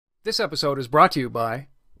This episode is brought to you by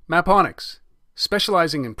Maponics,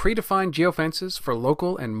 specializing in predefined geofences for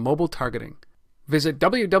local and mobile targeting. Visit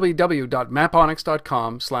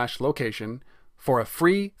www.maponics.com/location for a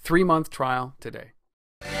free 3-month trial today.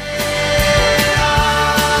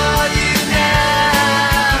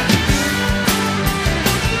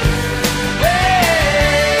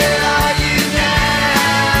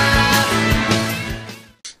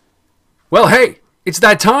 Well, hey, it's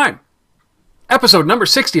that time. Episode number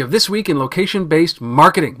 60 of This Week in Location-Based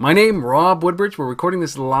Marketing. My name, Rob Woodbridge. We're recording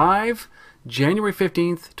this live January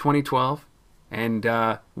 15th, 2012. And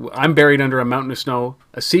I'm buried under a mountain of snow.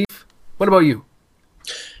 Asif, what about you?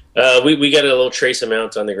 We got a little trace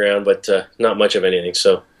amount on the ground, but not much of anything.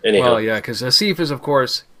 So anyhow. Well, yeah, because Asif is, of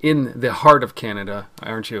course, in the heart of Canada,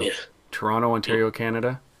 aren't you? Yeah. Toronto, Ontario,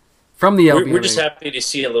 Canada. From the LBMA. We're just happy to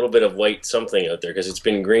see a little bit of white something out there because it's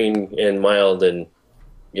been green and mild, and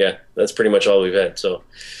yeah, that's pretty much all we've had. So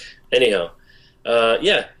anyhow,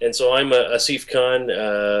 and so I'm Asif Khan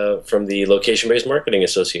from the Location-Based Marketing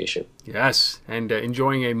Association. Yes, and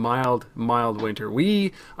enjoying a mild winter.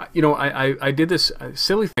 I did this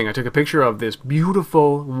silly thing. I took a picture of this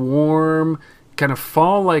beautiful, warm, kind of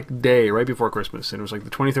fall-like day right before Christmas. And it was like the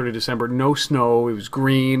 23rd of December, no snow, it was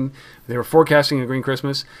green. They were forecasting a green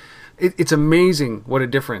Christmas. It's amazing what a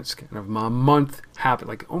difference kind of a month happened,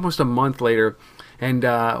 like almost a month later, and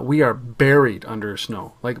we are buried under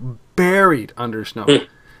snow, The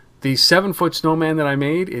 7-foot snowman that I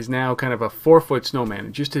made is now kind of a 4-foot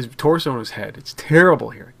snowman, just his torso and his head. It's terrible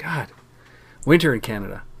here. God, winter in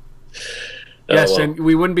Canada. Yes, well. And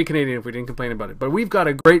we wouldn't be Canadian if we didn't complain about it. But we've got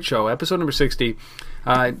a great show, episode number 60.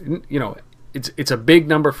 It's a big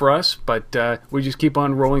number for us, but we just keep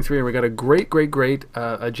on rolling through, and we got a great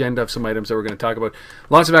agenda of some items that we're going to talk about.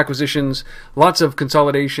 Lots of acquisitions, lots of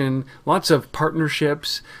consolidation, lots of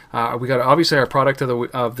partnerships. We got obviously our product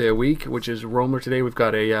of the week, which is Roamler today. We've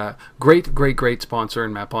got a great sponsor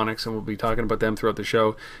in Maponics, and we'll be talking about them throughout the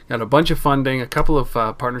show. Got a bunch of funding, a couple of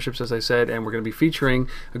partnerships, as I said, and we're going to be featuring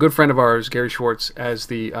a good friend of ours, Gary Schwartz, as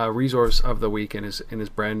the resource of the week in his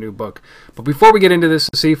brand new book. But before we get into this,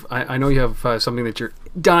 Asif, I know you have something that you're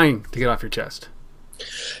dying to get off your chest.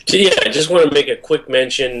 Yeah, I just want to make a quick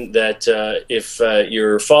mention that if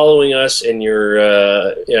you're following us and you're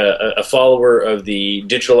a follower of the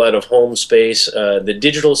Digital Out of Home space, the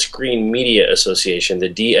Digital Screen Media Association, the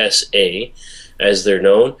DSA, as they're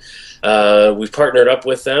known, we've partnered up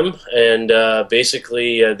with them, and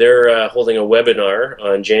basically they're holding a webinar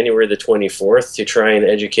on January the 24th to try and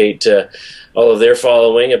educate all of their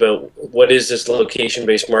following about what is this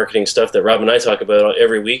location-based marketing stuff that Rob and I talk about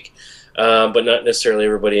every week, but not necessarily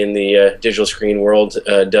everybody in the digital screen world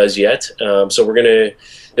does yet. So we're going to,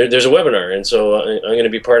 there's a webinar, and so I'm going to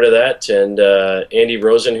be part of that, and Andy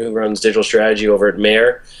Rosen, who runs digital strategy over at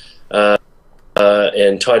Mayor,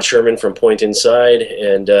 and Todd Sherman from Point Inside,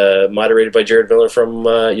 and moderated by Jared Miller from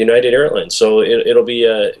United Airlines. So it'll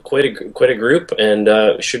be quite a group,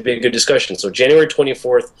 and should be a good discussion. So January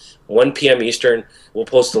 24th, 1 p.m. Eastern. We'll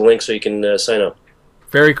post the link so you can sign up.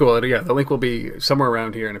 Very cool. And yeah, the link will be somewhere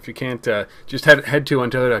around here. And if you can't, just head to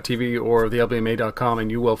Ontario.tv or thelbma.com, and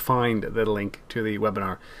you will find the link to the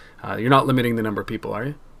webinar. You're not limiting the number of people, are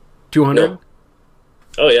you? 200? No.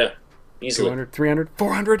 Oh, yeah. Easily. 200, 300,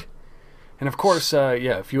 400? And of course,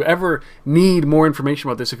 if you ever need more information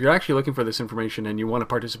about this, if you're actually looking for this information and you want to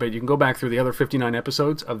participate, you can go back through the other 59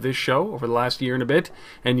 episodes of this show over the last year and a bit,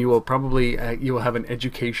 and you will probably you will have an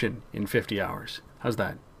education in 50 hours. How's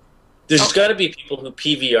that? There's got to be people who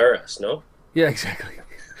PVR us, no? Yeah, exactly.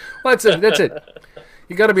 Well, that's it.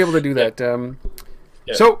 You got to be able to do that.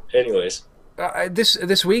 So, anyways.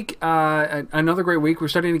 This week, another great week. We're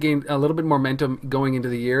starting to gain a little bit more momentum going into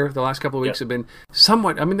the year. The last couple of weeks have been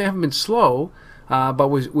somewhat, they haven't been slow, but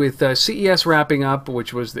with CES wrapping up,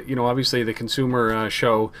 which was, obviously the consumer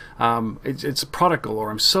show, it's product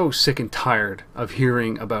galore. I'm so sick and tired of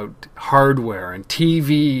hearing about hardware and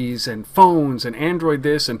TVs and phones and Android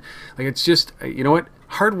this, and it's just, you know what?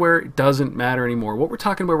 Hardware doesn't matter anymore. What we're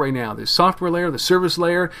talking about right now, the software layer, the service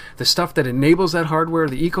layer, the stuff that enables that hardware,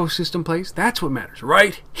 the ecosystem place, that's what matters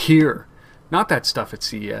right here. Not that stuff at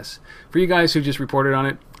CES. For you guys who just reported on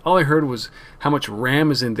it, all I heard was how much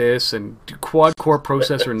RAM is in this and quad-core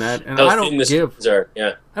processor and that, and I don't give. I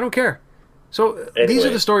don't care. So These are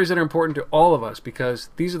the stories that are important to all of us because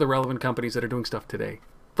these are the relevant companies that are doing stuff today.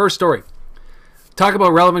 First story. Talk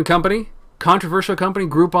about relevant company. Controversial company,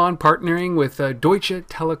 Groupon, partnering with Deutsche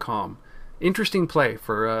Telekom. Interesting play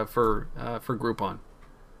for Groupon.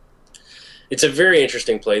 It's a very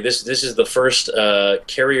interesting play. This is the first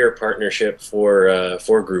carrier partnership for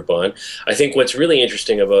Groupon. I think what's really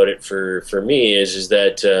interesting about it for me is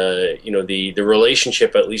that the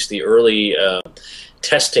relationship, at least the early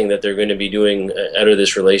testing that they're going to be doing out of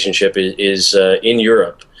this relationship is in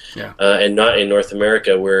Europe. Yeah. And not in North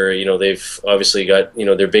America, where they've obviously got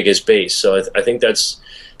their biggest base. So I think that's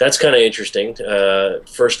kind of interesting.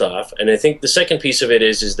 First off, and I think the second piece of it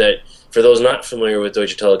is that for those not familiar with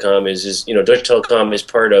Deutsche Telekom, is Deutsche Telekom is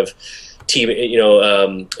part of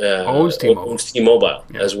Owns T-Mobile, T-Mobile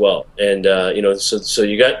as well, and so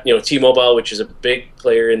you got T-Mobile, which is a big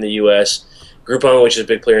player in the U.S., Groupon, which is a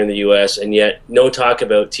big player in the U.S., and yet no talk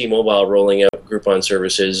about T-Mobile rolling out Groupon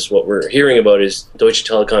services. What we're hearing about is Deutsche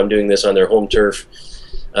Telekom doing this on their home turf,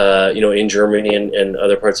 in Germany and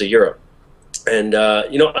other parts of Europe. And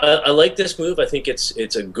I like this move. I think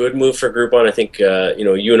it's a good move for Groupon. I think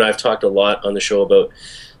you and I have talked a lot on the show about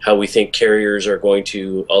how we think carriers are going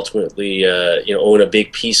to ultimately own a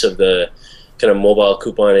big piece of the kind of mobile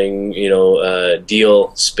couponing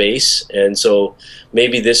deal space, and so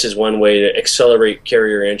maybe this is one way to accelerate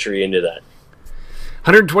carrier entry into that.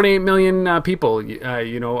 128 million people,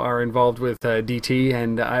 are involved with DT,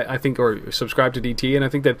 and I think, or subscribe to DT, and I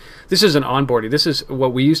think that this is an onboarding. This is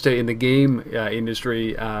what we used to, in the game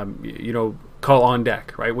industry, call on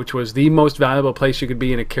deck, right? Which was the most valuable place you could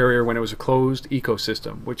be in a carrier when it was a closed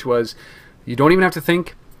ecosystem, which was, you don't even have to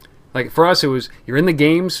think. Like for us, it was, you're in the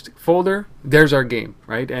games folder, there's our game,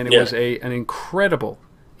 right? And it was an incredible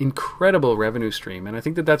revenue stream, and I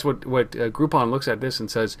think that's what Groupon looks at this and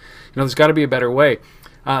says, there's got to be a better way.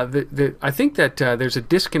 I think that there's a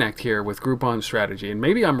disconnect here with Groupon's strategy, and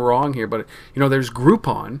maybe I'm wrong here, but there's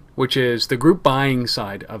Groupon, which is the group buying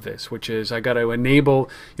side of this, which is I got to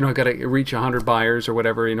enable, I got to reach 100 buyers or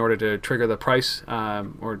whatever in order to trigger the price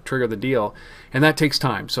or trigger the deal, and that takes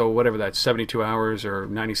time. So whatever that's 72 hours or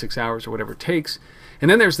 96 hours or whatever it takes. And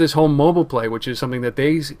then there's this whole mobile play, which is something that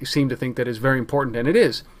they seem to think that is very important, and it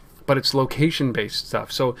is, but it's location-based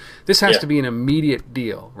stuff. So this has to be an immediate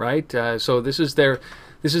deal, right? So this is their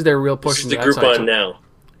real push. This is the Groupon now.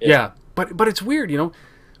 Yeah, but it's weird,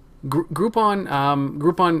 Groupon,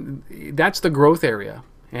 that's the growth area,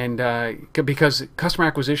 and because customer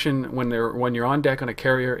acquisition when you're on deck on a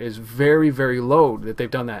carrier is very, very low. That they've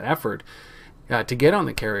done that effort to get on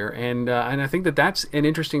the carrier, and I think that's an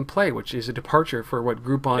interesting play, which is a departure for what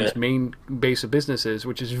Groupon's main base of business is,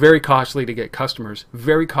 which is very costly to get customers,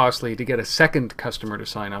 very costly to get a second customer to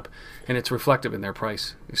sign up, and it's reflective in their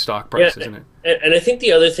stock price, isn't it? And I think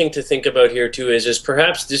the other thing to think about here too is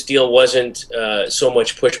perhaps this deal wasn't so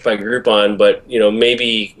much pushed by Groupon, but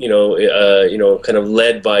maybe kind of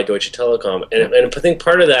led by Deutsche Telekom, and I think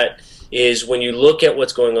part of that is when you look at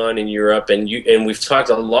what's going on in Europe, and we've talked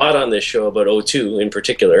a lot on this show about O2 in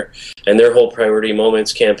particular, and their whole Priority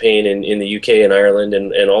Moments campaign in the UK and Ireland,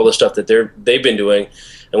 and all the stuff that they've been doing,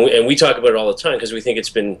 and we talk about it all the time because we think it's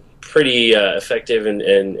been pretty effective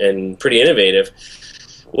and pretty innovative.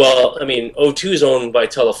 Well, I mean, O2 is owned by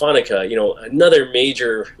Telefonica, another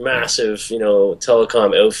major, massive,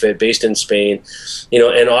 telecom outfit based in Spain,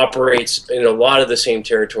 and operates in a lot of the same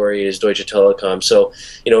territory as Deutsche Telekom. So,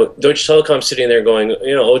 Deutsche Telekom sitting there going,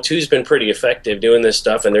 O2's been pretty effective doing this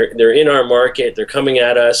stuff, and they're in our market, they're coming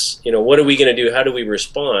at us, what are we going to do? How do we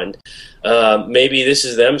respond? Maybe this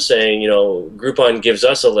is them saying, Groupon gives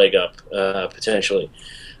us a leg up, potentially.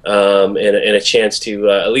 And a chance to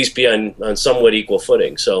at least be on somewhat equal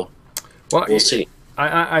footing. So we'll see.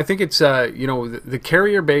 I think it's the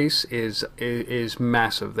carrier base is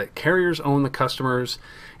massive. That carriers own the customers,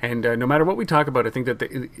 and no matter what we talk about, I think that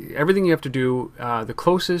everything you have to do, the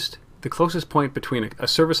closest point between a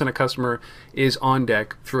service and a customer is on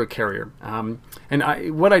deck through a carrier. And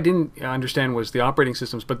what I didn't understand was the operating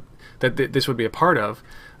systems, but that this would be a part of.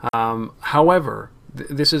 However,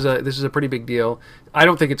 this is a pretty big deal. I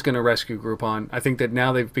don't think it's going to rescue Groupon. I think that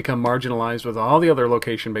now they've become marginalized with all the other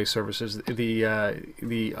location-based services. What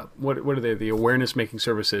are they? The awareness-making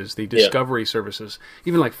services, the discovery services,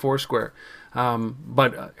 even like Foursquare.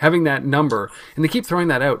 But having that number, and they keep throwing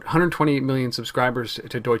that out, 128 million subscribers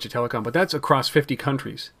to Deutsche Telekom, but that's across 50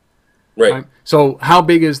 countries. Right. So how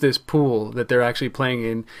big is this pool that they're actually playing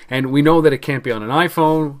in? And we know that it can't be on an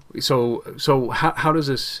iPhone. So how does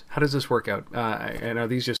this work out? And are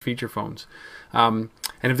these just feature phones? And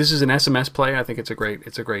if this is an SMS play, I think it's a great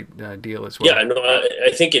deal as well. Yeah, no,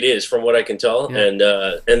 I think it is from what I can tell, and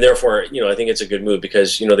therefore I think it's a good move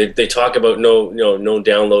because they talk about no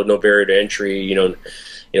download, no barrier to entry.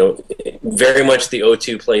 Very much the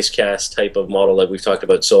O2 Placecast type of model that we've talked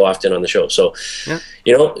about so often on the show. So,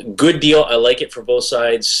 good deal. I like it for both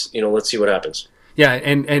sides. Let's see what happens. Yeah,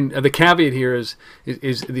 and the caveat here is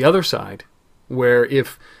the other side, where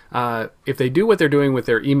if they do what they're doing with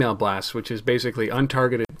their email blasts, which is basically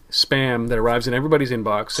untargeted spam that arrives in everybody's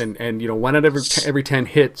inbox, and 1 out of every 10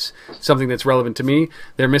 hits something that's relevant to me,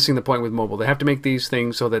 they're missing the point with mobile. They have to make these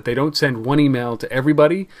things so that they don't send one email to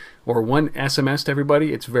everybody or one SMS to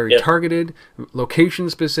everybody. It's very targeted, location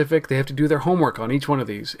specific. They have to do their homework on each one of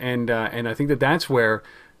these, and I think that's where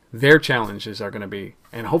their challenges are going to be,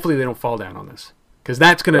 and hopefully they don't fall down on this, because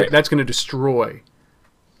that's gonna destroy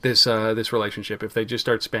this relationship if they just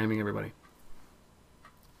start spamming everybody.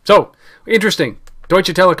 So interesting.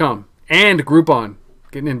 Deutsche Telekom and Groupon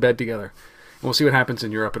getting in bed together. And we'll see what happens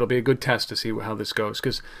in Europe. It'll be a good test to see how this goes,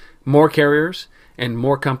 because more carriers and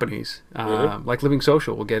more companies, like Living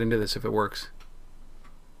Social, will get into this if it works.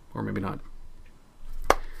 Or maybe not.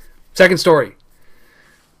 Second story.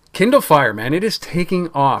 Kindle Fire, man, it is taking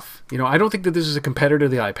off. I don't think that this is a competitor to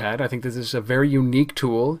the iPad. I think that this is a very unique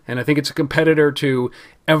tool, and I think it's a competitor to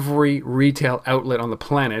every retail outlet on the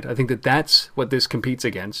planet. I think that that's what this competes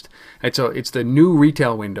against. It's the new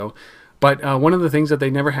retail window. But one of the things that they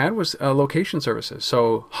never had was location services.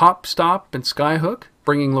 So Hopstop and Skyhook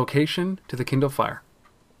bringing location to the Kindle Fire.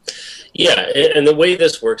 Yeah, and the way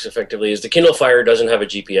this works effectively is the Kindle Fire doesn't have a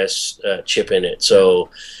GPS chip in it. So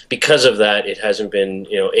because of that, it hasn't been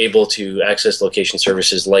able to access location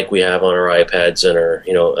services like we have on our iPads and our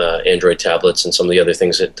Android tablets and some of the other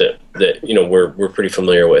things that we're pretty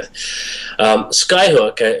familiar with.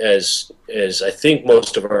 Skyhook, as I think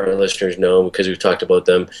most of our listeners know, because we've talked about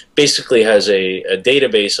them, basically has a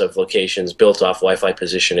database of locations built off Wi-Fi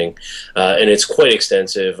positioning, and it's quite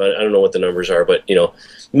extensive. I don't know what the numbers are, but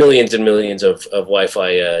millions and millions of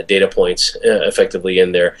Wi-Fi data points effectively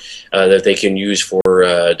in there that they can use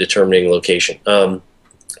for determining location.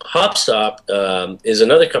 Hopstop is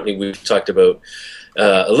another company we've talked about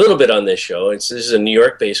a little bit on this show. This is a New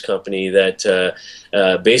York-based company that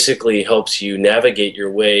basically helps you navigate your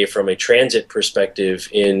way from a transit perspective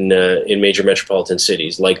in major metropolitan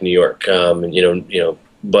cities like New York.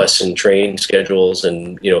 Bus and train schedules,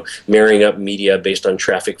 and marrying up media based on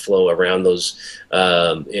traffic flow around those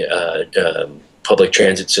public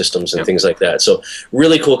transit systems and things like that. So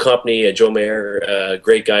really cool company. Joe Mayer,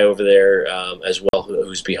 great guy over there as well,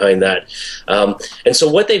 who's behind that. And so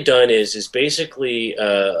what they've done is basically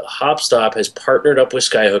Hopstop has partnered up with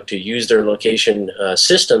Skyhook to use their location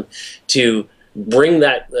system to bring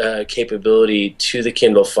that capability to the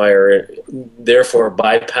Kindle Fire, therefore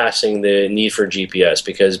bypassing the need for GPS,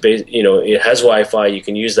 because it has Wi-Fi. You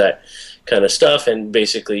can use that kind of stuff, and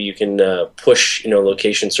basically you can push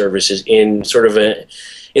location services in sort of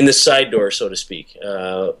in the side door, so to speak,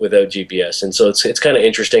 without GPS. And so it's kind of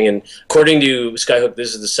interesting. And according to Skyhook,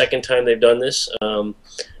 this is the second time they've done this, or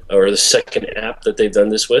the second app that they've done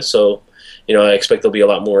this with. So I expect there'll be a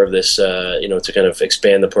lot more of this, to kind of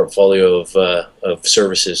expand the portfolio of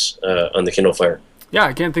services on the Kindle Fire. Yeah,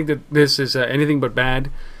 I can't think that this is anything but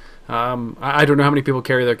bad. I don't know how many people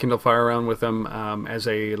carry their Kindle Fire around with them as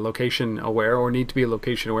a location aware or need to be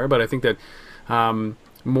location aware, but I think that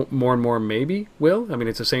more and more maybe will. I mean,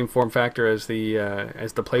 it's the same form factor as the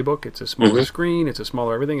Playbook. It's a smaller screen. It's a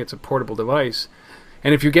smaller everything. It's a portable device.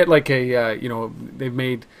 And if you get like they've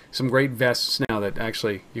made some great vests now that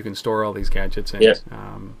actually you can store all these gadgets in. Yes.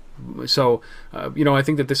 I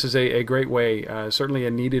think that this is a great way, certainly a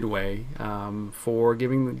needed way for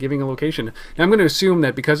giving a location. Now, I'm going to assume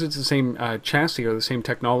that because it's the same chassis or the same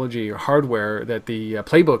technology or hardware that the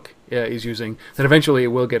Playbook is using, that eventually it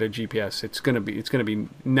will get a GPS. It's going to be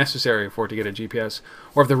necessary for it to get a GPS.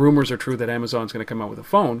 Or if the rumors are true that Amazon's going to come out with a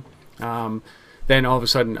phone. Then all of a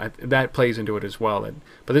sudden that plays into it as well.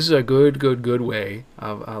 But this is a good way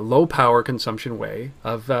of a low power consumption way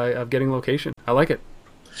of getting location. I like it.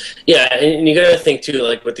 Yeah, and you got to think too,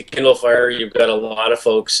 like with the Kindle Fire, you've got a lot of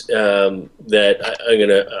folks that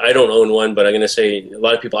I don't own one, but I'm gonna say a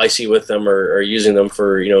lot of people I see with them are using them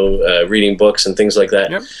for reading books and things like that.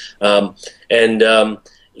 Yep.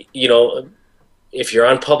 If you're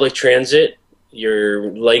on public transit,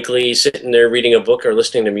 you're likely sitting there reading a book or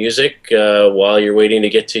listening to music while you're waiting to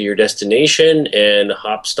get to your destination, and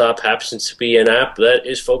Hopstop happens to be an app that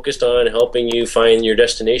is focused on helping you find your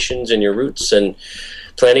destinations and your routes and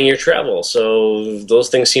planning your travel. So those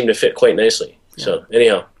things seem to fit quite nicely. Yeah. So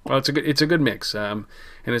anyhow, well, it's a good mix, and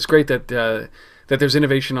it's great that there's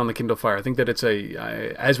innovation on the Kindle Fire. I think that it's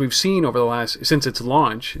as we've seen over since its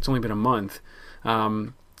launch, it's only been a month.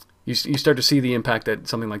 You start to see the impact that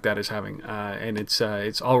something like that is having, and it's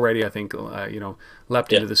already, I think,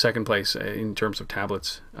 leapt into the second place in terms of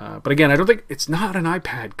tablets. But again, I don't think it's not an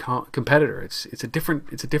iPad competitor. It's a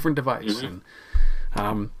different device. Mm-hmm.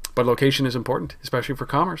 And But location is important, especially for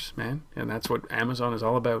commerce, man. And that's what Amazon is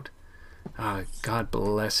all about. God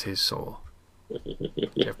bless his soul.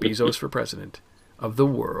 Jeff Bezos for president of the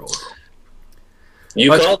world.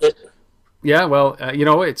 You called it. Yeah, well,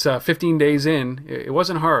 it's 15 days in. It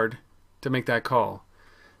wasn't hard to make that call.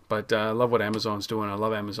 But I love what Amazon's doing. I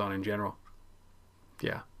love Amazon in general.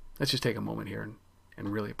 Yeah, let's just take a moment here and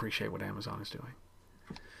really appreciate what Amazon is doing.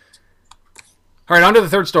 All right, on to the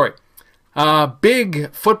third story.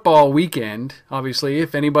 Big football weekend. Obviously,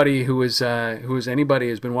 if anybody who is anybody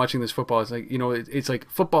has been watching this football, it's like it's like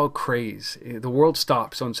football craze. The world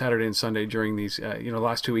stops on Saturday and Sunday during these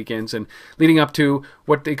last 2 weekends and leading up to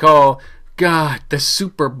what they call the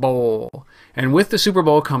Super Bowl. And with the Super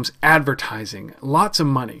Bowl comes advertising, lots of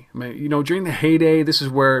money. I mean, during the heyday, this is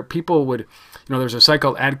where people would, there's a site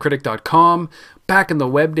called adcritic.com back in the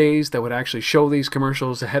web days that would actually show these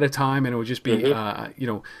commercials ahead of time, and it would just be, I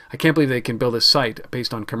can't believe they can build a site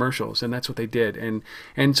based on commercials, and that's what they did. And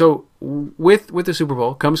so with the Super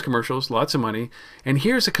Bowl comes commercials, lots of money, and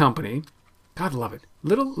here's a company, God love it,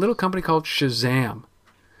 little company called Shazam,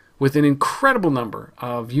 with an incredible number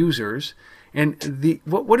of users. And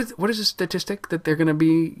what is the statistic that they're going to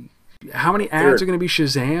be? How many ads are going to be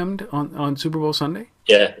Shazammed on Super Bowl Sunday?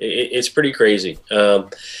 Yeah, it's pretty crazy. I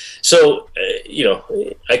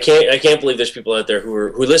can't believe there's people out there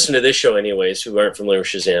who listen to this show anyways who aren't familiar with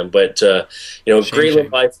Shazam. But great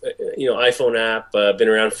little iPhone app, been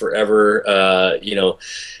around forever.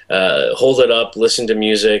 Hold it up, listen to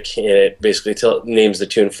music, and it basically names the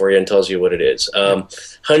tune for you and tells you what it is.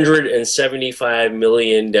 175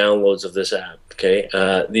 million downloads of this app. Okay,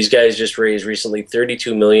 these guys just raised recently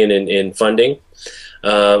 $32 million in funding.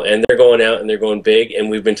 And they're going out and they're going big. And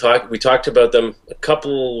we talked about them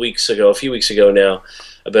a few weeks ago now,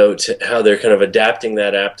 about how they're kind of adapting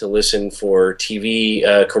that app to listen for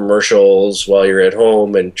TV commercials while you're at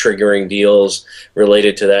home and triggering deals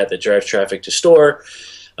related to that drives traffic to store.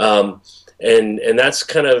 And that's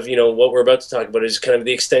kind of, what we're about to talk about is kind of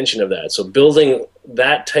the extension of that. So building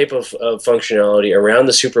that type of functionality around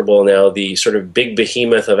the Super Bowl now, the sort of big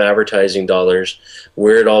behemoth of advertising dollars,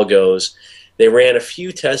 where it all goes. They ran a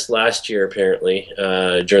few tests last year, apparently,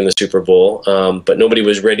 during the Super Bowl, but nobody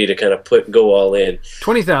was ready to kind of go all in.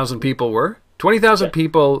 20,000 people were. 20,000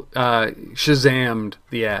 people Shazammed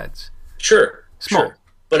the ads. Sure. Small. Sure.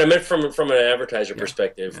 But I meant from an advertiser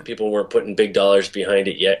perspective, people weren't putting big dollars behind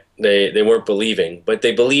it yet. They weren't believing, but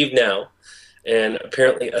they believe now. And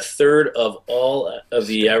apparently a third of all of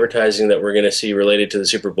the advertising that we're going to see related to the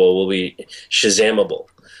Super Bowl will be Shazamable.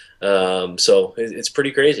 So it's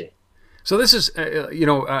pretty crazy. So this is,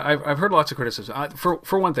 I've heard lots of criticism.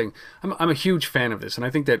 For one thing, I'm a huge fan of this, and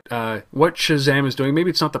I think that what Shazam is doing,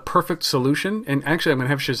 maybe it's not the perfect solution. And actually, I'm going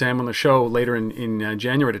to have Shazam on the show later in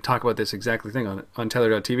January to talk about this exactly thing on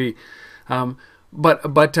Teller.tv.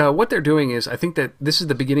 But what they're doing is, I think that this is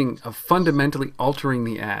the beginning of fundamentally altering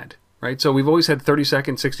the ad. Right, so we've always had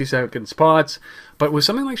 30-second, 60-second spots, but with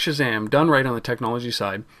something like Shazam done right on the technology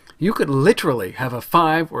side, you could literally have a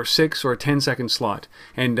 5 or 6 or a 10-second slot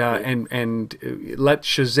and let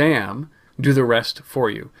Shazam do the rest for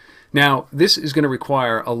you. Now, this is going to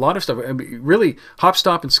require a lot of stuff. I mean, really,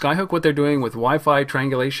 Hopstop and Skyhook, what they're doing with Wi-Fi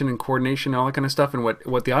triangulation and coordination and all that kind of stuff, and what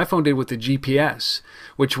the iPhone did with the GPS,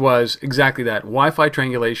 which was exactly that. Wi-Fi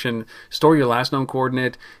triangulation, store your last known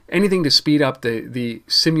coordinate, anything to speed up the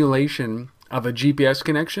simulation of a GPS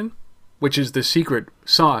connection, which is the secret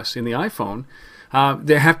sauce in the iPhone.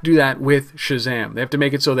 They have to do that with Shazam. They have to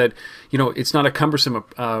make it so that it's not a cumbersome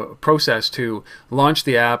process to launch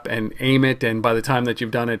the app and aim it, and by the time that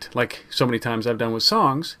you've done it, like so many times I've done with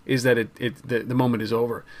songs, is that the moment is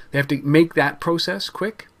over. They have to make that process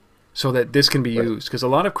quick so that this can be used, because a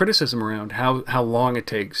lot of criticism around how long it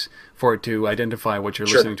takes for it to identify what you're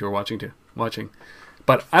listening to or watching.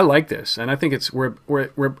 But I like this, and I think we're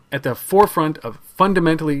at the forefront of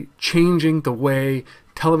fundamentally changing the way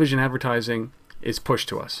television advertising is pushed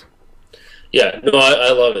to us. Yeah, no,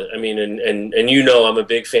 I love it. I mean, and I'm a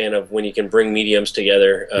big fan of when you can bring mediums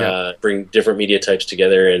together, bring different media types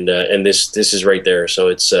together, and this is right there. So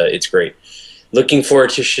it's great. Looking forward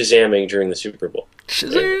to Shazamming during the Super Bowl.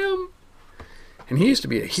 Shazam! And he used to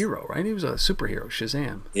be a hero, right? He was a superhero,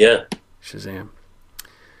 Shazam. Yeah. Shazam.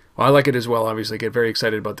 Well, I like it as well, obviously. I get very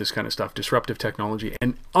excited about this kind of stuff, disruptive technology.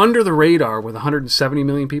 And under the radar with 170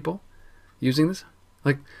 million people using this,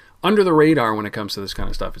 like under the radar when it comes to this kind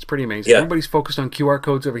of stuff. It's pretty amazing. Yeah. Everybody's focused on QR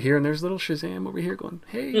codes over here, and there's little Shazam over here going,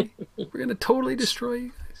 hey, we're going to totally destroy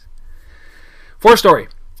you guys. Fourth story.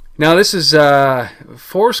 Now, this is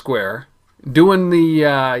Foursquare doing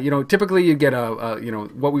the, typically you get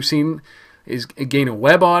what we've seen is gain a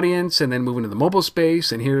web audience and then move into the mobile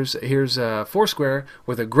space. And here's Foursquare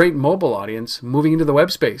with a great mobile audience moving into the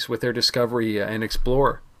web space with their Discovery and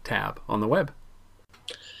Explore tab on the web.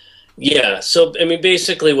 Yeah, so I mean,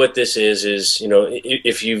 basically what this is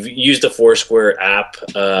if you've used the Foursquare app,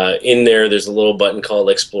 in there's a little button called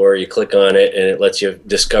Explore. You click on it, and it lets you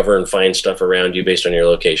discover and find stuff around you based on your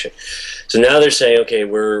location. So now they're saying, okay,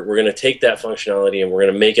 we're going to take that functionality and we're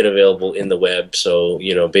going to make it available in the web. So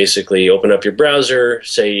basically, open up your browser,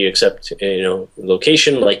 say you accept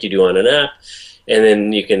location like you do on an app, and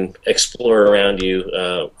then you can explore around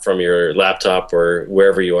you from your laptop or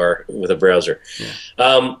wherever you are with a browser. Yeah.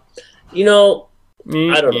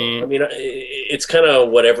 I don't know. I mean, it's kind of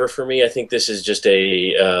whatever for me. I think this is just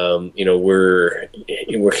we're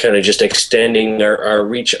kind of just extending our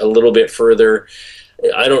reach a little bit further.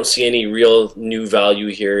 I don't see any real new value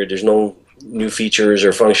here. There's no new features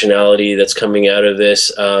or functionality that's coming out of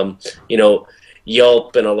this.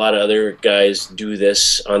 Yelp and a lot of other guys do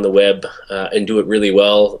this on the web and do it really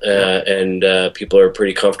well, and people are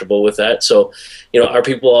pretty comfortable with that. So, are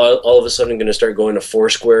people all of a sudden going to start going to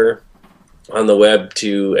Foursquare on the web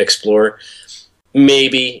to explore?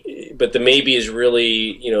 Maybe, but the maybe is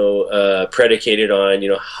really predicated on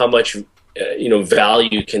how much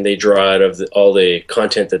value can they draw out of all the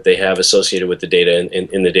content that they have associated with the data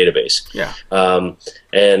in the database. Yeah.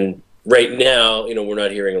 And right now, we're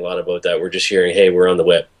not hearing a lot about that. We're just hearing, hey, we're on the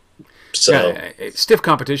web. So stiff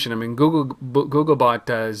competition. I mean, Google bought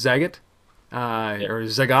Zagat or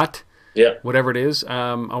Zagat. Yeah, whatever it is,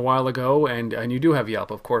 a while ago, and you do have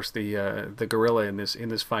Yelp, of course, the gorilla in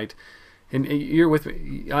this fight, and you're with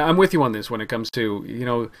me. I'm with you on this when it comes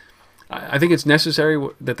to I think it's necessary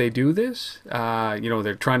that they do this.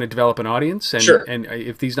 They're trying to develop an audience, and sure. And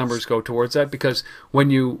if these numbers go towards that, because when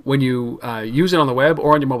you use it on the web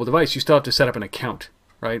or on your mobile device, you still have to set up an account,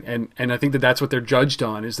 right? And I think that's what they're judged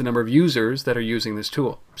on, is the number of users that are using this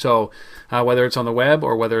tool. So whether it's on the web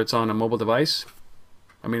or whether it's on a mobile device,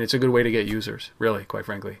 I mean, it's a good way to get users, really, quite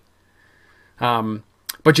frankly.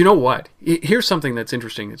 But you know what? Here's something that's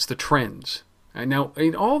interesting. It's the trends. And now,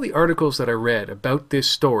 in all the articles that I read about this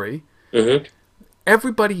story, mm-hmm.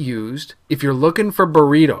 everybody used, if you're looking for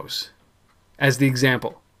burritos, as the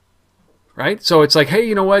example, right? So it's like, hey,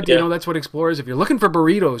 you know what? Yeah. That's what Explore is. If you're looking for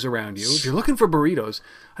burritos around you, if you're looking for burritos,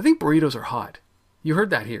 I think burritos are hot. You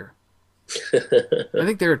heard that here. I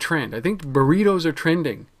think they're a trend. I think burritos are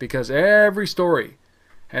trending because every story.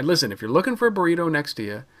 And listen, if you're looking for a burrito next to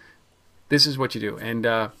you, this is what you do. And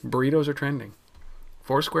burritos are trending.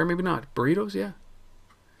 Foursquare, maybe not. Burritos, yeah.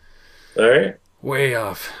 All right. Way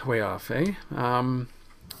off, eh? All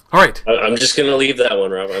right. I'm just going to leave that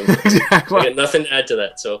one, Rob. I got nothing to add to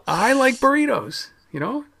that. So I like burritos,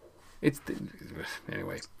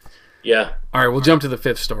 Anyway. Yeah. All right, we'll jump to the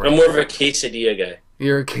fifth story. I'm more of a quesadilla guy.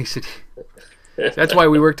 You're a quesadilla. That's why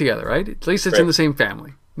we work together, right? At least it's in the same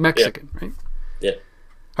family. Mexican, right? Yeah.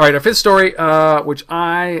 All right, our fifth story, which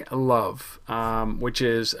I love, which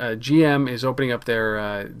is GM is opening up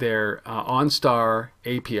their OnStar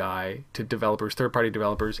API to developers, third-party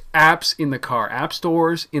developers, apps in the car, app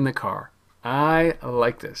stores in the car. I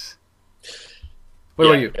like this. What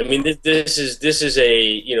about you? I mean, this is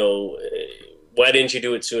a why didn't you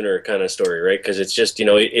do it sooner kind of story, right? Because it's just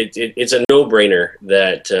it's a no-brainer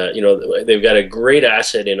that they've got a great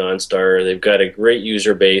asset in OnStar, they've got a great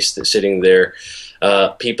user base that's sitting there.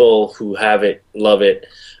 People who have it love it,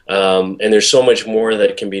 and there's so much more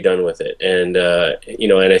that can be done with it. And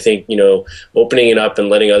and I think opening it up and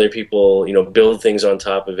letting other people build things on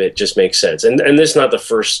top of it just makes sense. And this is not the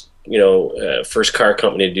first first car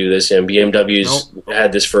company to do this. And BMW's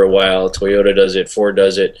had this for a while. Toyota does it. Ford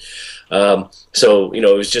does it. So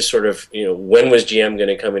it was just sort of when was GM going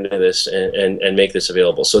to come into this and make this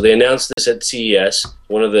available? So they announced this at CES,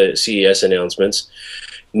 one of the CES announcements.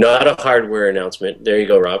 Not a hardware announcement. There you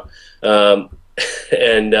go, Rob. They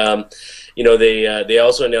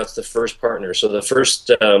also announced the first partner. So the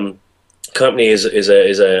first company is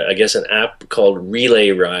I guess an app called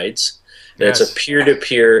Relay Rides. And It's a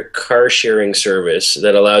peer-to-peer car sharing service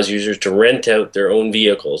that allows users to rent out their own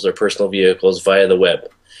vehicles, their personal vehicles, via the web.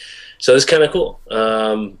 So it's kind of cool.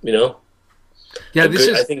 Yeah,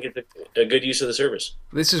 I think it's a good use of the service.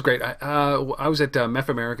 This is great. I was at MEF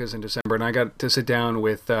Americas in December, and I got to sit down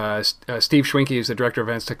with Steve Schwenke, who's the Director of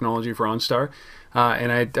Advanced Technology for OnStar.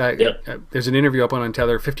 There's an interview up on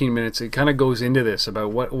Untether, 15 minutes. It kind of goes into this,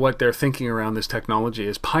 about what they're thinking around this technology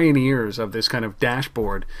as pioneers of this kind of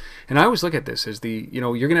dashboard. And I always look at this as you're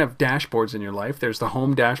going to have dashboards in your life. There's the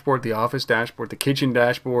home dashboard, the office dashboard, the kitchen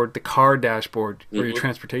dashboard, the car dashboard, or your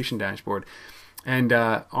transportation dashboard. And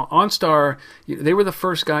OnStar, they were the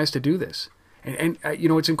first guys to do this. And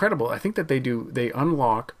it's incredible. I think that they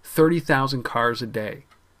unlock 30,000 cars a day.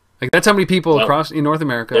 Like, that's how many people across in North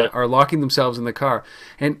America are locking themselves in the car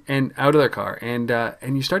and out of their car. And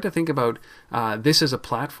you start to think about this as a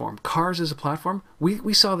platform, cars as a platform.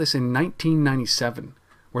 We saw this in 1997,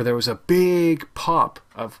 where there was a big pop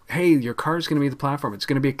of, hey, your car is going to be the platform. It's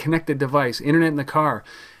going to be a connected device, internet in the car.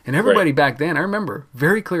 And everybody back then, I remember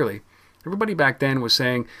very clearly, everybody back then was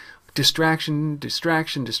saying, distraction,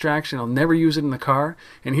 distraction, distraction. I'll never use it in the car.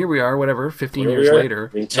 And here we are, 15 years later.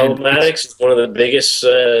 I mean, telematics is one of the biggest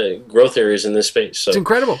growth areas in this space. So. It's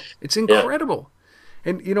incredible. It's incredible.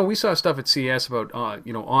 Yeah. And, we saw stuff at CES about,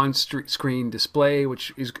 on-screen display,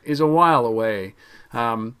 which is a while away.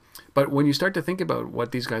 But when you start to think about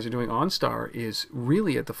what these guys are doing, OnStar is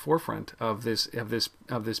really at the forefront of this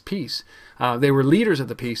piece. They were leaders of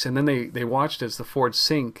the piece, and then they watched as the Ford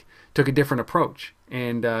Sync took a different approach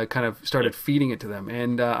and kind of started feeding it to them.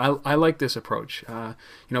 And I like this approach.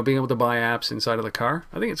 Being able to buy apps inside of the car,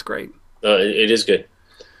 I think it's great. It is good.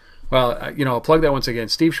 Well, I'll plug that once again.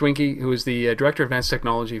 Steve Schwenke, who is the Director of Advanced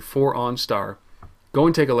Technology for OnStar. Go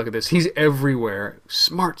and take a look at this. He's everywhere.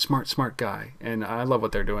 Smart guy. And I love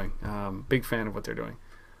what they're doing. Big fan of what they're doing.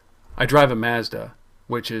 I drive a Mazda,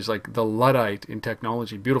 which is like the Luddite in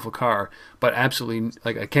technology. Beautiful car, but absolutely,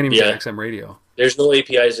 like, I can't even get XM radio. There's no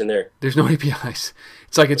APIs in there. There's no APIs.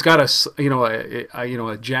 It's like it's got a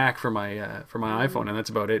jack for my iPhone, and that's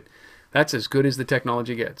about it. That's as good as the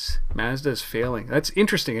technology gets. Mazda is failing. That's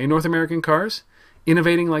interesting. North American cars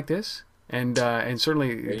innovating like this, and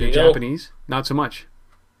certainly the Japanese, not so much.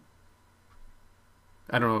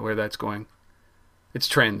 I don't know where that's going. It's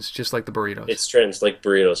trends, just like the burritos. It's trends, like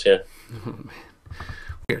burritos, yeah. Oh, man.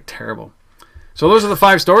 We are terrible. So those are the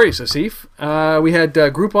 5 stories, Asif. We had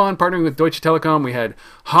Groupon partnering with Deutsche Telekom. We had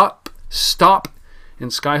Hop, Stop,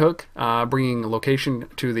 and Skyhook bringing location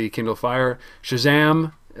to the Kindle Fire.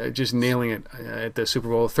 Shazam, just nailing it at the Super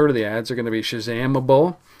Bowl. A third of the ads are going to be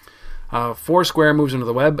Shazamable. Foursquare moves into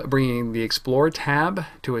the web, bringing the Explore tab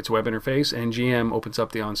to its web interface. And GM opens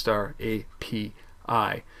up the OnStar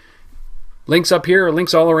API. Links up here,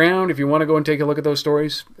 links all around if you want to go and take a look at those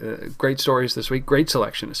stories. Great stories this week. Great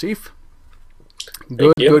selection, Asif.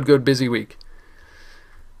 Good busy week.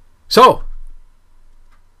 So,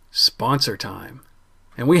 sponsor time.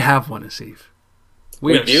 And we have one, Asif.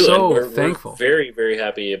 We are do, so we're thankful. We're very, very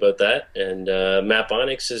happy about that. And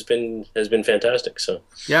Maponics has been fantastic. So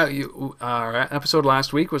yeah, our episode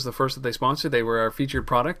last week was the first that they sponsored. They were our featured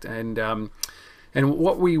product, and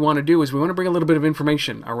what we want to do is we want to bring a little bit of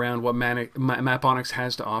information around what Maponics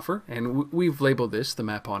has to offer. And we've labeled this the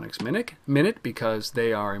Maponics Minute because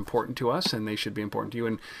they are important to us and they should be important to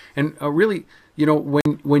you. And really,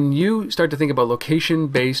 when you start to think about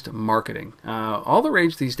location-based marketing, all the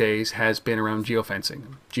rage these days has been around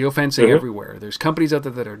geofencing. Geofencing everywhere. There's companies out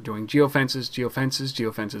there that are doing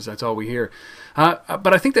geofences. That's all we hear.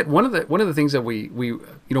 But I think that one of the things that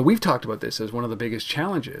we've talked about this as one of the biggest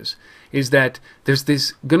challenges is that there's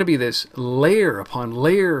going to be this layer upon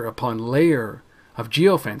layer upon layer of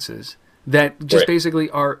geofences that just basically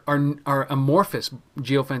are amorphous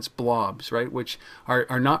geofence blobs, right? Which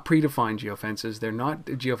are not predefined geofences. They're not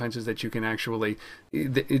geofences that you can actually.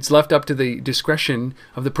 It's left up to the discretion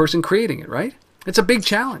of the person creating it, right? It's a big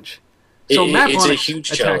challenge. So it's a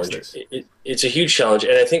huge challenge. It's a huge challenge,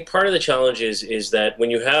 and I think part of the challenge is that when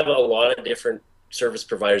you have a lot of different service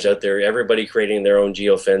providers out there, everybody creating their own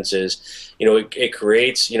geofences, it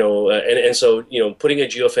creates, and so, putting a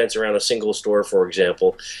geofence around a single store, for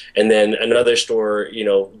example, and then another store,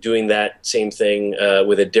 doing that same thing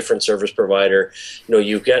with a different service provider,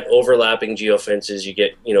 you get overlapping geofences, you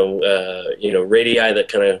get, radii that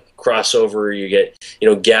kind of cross over, you get,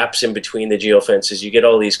 gaps in between the geofences, you get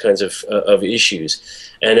all these kinds of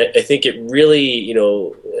issues. And I think it really,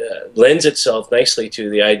 lends itself nicely to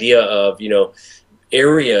the idea of,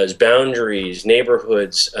 areas, boundaries,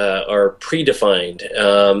 neighborhoods are predefined,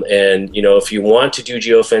 and if you want to do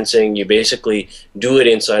geofencing, you basically do it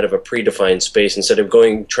inside of a predefined space instead of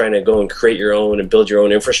trying to go and create your own and build your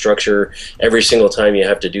own infrastructure every single time you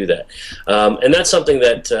have to do that. And that's something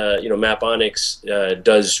that Maponics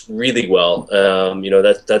does really well.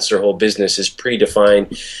 That's their whole business, is predefined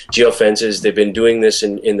geofences. They've been doing this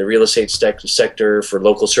in the real estate sector for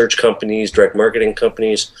local search companies, direct marketing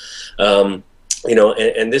companies.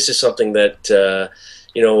 And this is something that,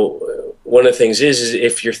 one of the things is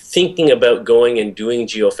if you're thinking about going and doing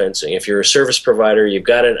geofencing, if you're a service provider, you've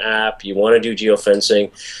got an app, you want to do geofencing,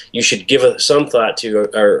 you should give some thought to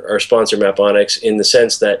our sponsor Maponics, in the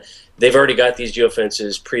sense that they've already got these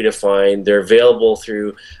geofences predefined. They're available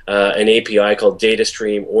through an API called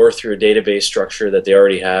DataStream or through a database structure that they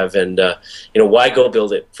already have. And why go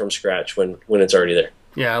build it from scratch when it's already there?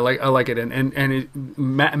 Yeah, I like it,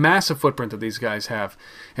 massive footprint that these guys have.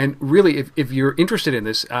 And really, if you're interested in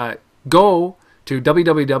this, go to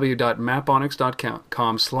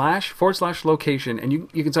www.maponyx.com//location, and you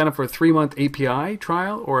can sign up for a 3-month API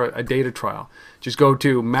trial or a data trial. Just go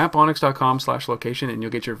to maponyx.com/location, and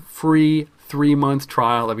you'll get your free 3-month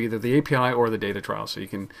trial of either the API or the data trial. So you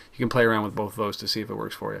can play around with both of those to see if it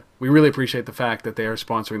works for you. We really appreciate the fact that they are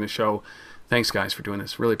sponsoring the show. Thanks, guys, for doing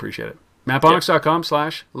this. Really appreciate it.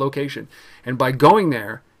 Maponyx.com/location. And by going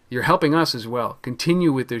there, you're helping us as well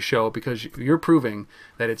continue with this show, because you're proving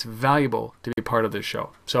that it's valuable to be part of this show.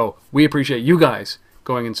 So we appreciate you guys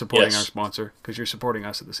going and supporting our sponsor, because you're supporting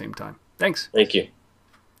us at the same time. Thanks. Thank you.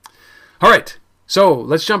 All right. So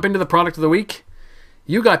let's jump into the product of the week.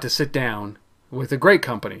 You got to sit down with a great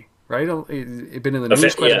company, right? It's been in the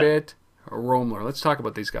news quite a bit. Roamler. Let's talk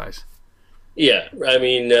about these guys. Yeah, I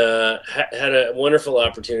mean, had a wonderful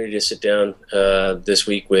opportunity to sit down this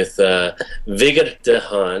week with Wigert de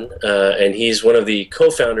Haan, and he's one of the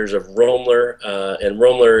co-founders of Roamler, and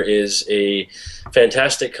Roamler is a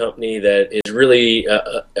fantastic company that is really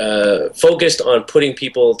focused on putting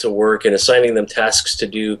people to work and assigning them tasks to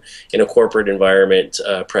do in a corporate environment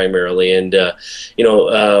primarily, and I'll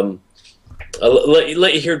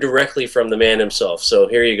let you hear directly from the man himself. So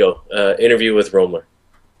here you go, interview with Roamler.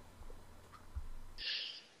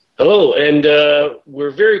 Hello, and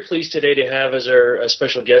we're very pleased today to have as our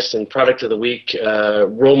special guest and product of the week,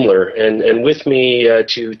 Roamler. And with me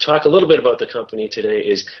to talk a little bit about the company today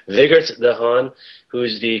is Wigert de Haan,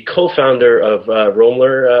 who's the co-founder of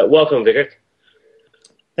Roamler. Welcome, Wigert.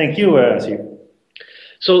 Thank you, Steve.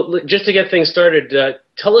 So just to get things started,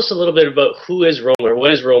 tell us a little bit about who is Roamler,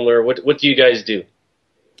 what is Roamler, what do you guys do?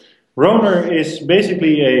 Roamler is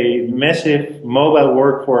basically a massive mobile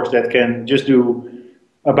workforce that can just do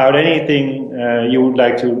about anything you would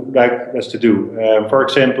like us to do. For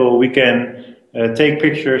example, we can take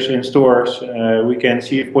pictures in stores, we can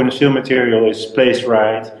see if point of sale material is placed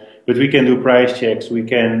right, but we can do price checks, we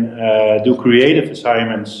can do creative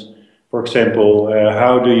assignments. For example,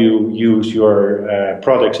 how do you use your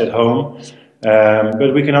products at home?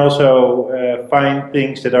 But we can also find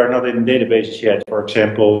things that are not in databases yet. For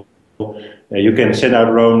example, you can send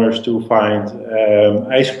out roamers to find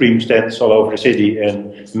ice cream stands all over the city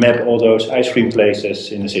and map all those ice cream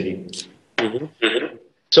places in the city. Mm-hmm. Mm-hmm.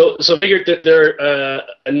 So I figured that there are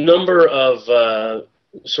a number of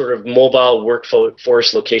sort of mobile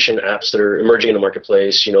workforce location apps that are emerging in the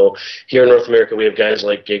marketplace. You know, here in North America, we have guys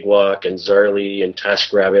like Gigwalk and Zarly and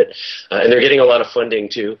TaskRabbit, and they're getting a lot of funding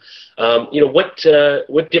too.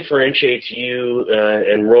 What differentiates you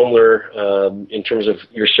and Roamler in terms of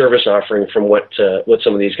your service offering from what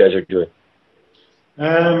some of these guys are doing?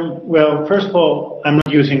 Well, first of all, I'm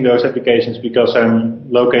not using those applications because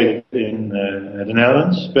I'm located in the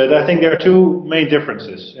Netherlands, but I think there are two main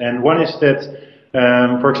differences. And one is that,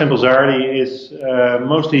 for example, Zarly is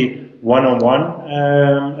mostly one-on-one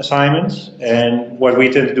assignments, and what we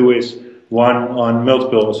tend to do is one-on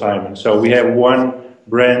multiple assignments. So we have one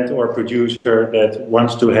brand or producer that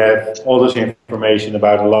wants to have all this information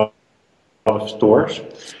about a lot of stores.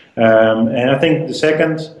 And I think the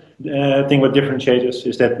second thing what differentiates us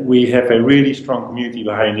is that we have a really strong community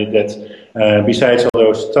behind it that besides all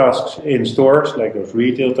those tasks in stores, like those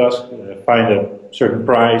retail tasks, find a certain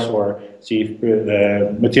price or see if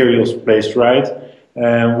the materials placed right,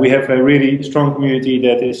 we have a really strong community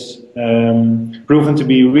that is proven to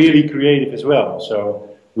be really creative as well. So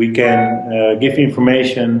we can give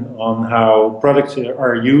information on how products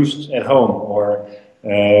are used at home, or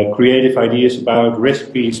creative ideas about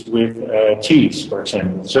recipes with cheese, for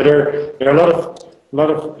example. So there are a lot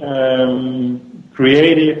of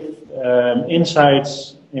creative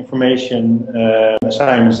insights, information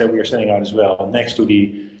assignments that we are sending out as well, next to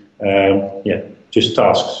the just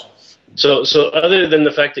tasks. So other than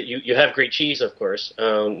the fact that you have great cheese, of course,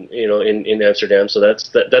 in Amsterdam, so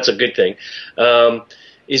that's a good thing.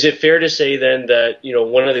 Is it fair to say then that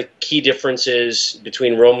one of the key differences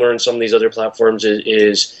between Roamler and some of these other platforms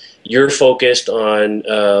is you're focused on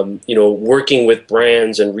working with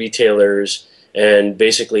brands and retailers and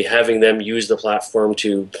basically having them use the platform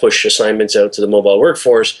to push assignments out to the mobile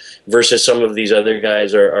workforce, versus some of these other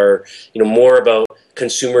guys are more about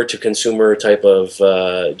consumer to consumer type of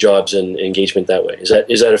jobs and engagement that way. Is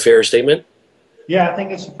that a fair statement? Yeah, I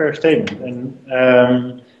think it's a fair statement,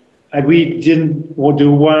 and we didn't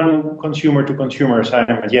do one consumer to consumer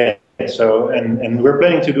assignment yet. So and we're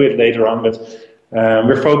planning to do it later on, but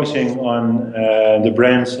we're focusing on the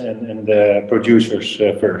brands and the producers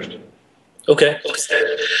first. Okay.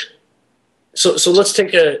 So let's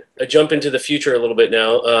take a jump into the future a little bit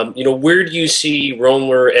now. Where do you see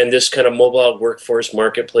Roamler and this kind of mobile workforce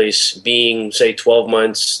marketplace being, say, 12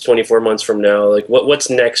 months, 24 months from now? Like, what's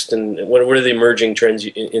next, and what are the emerging trends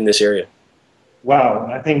in this area? Wow,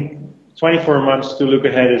 I think 24 months to look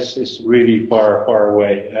ahead is really far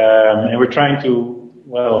away, and we're trying to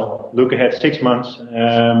look ahead 6 months.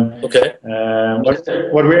 Okay.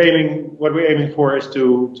 What we're aiming for is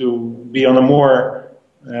to be on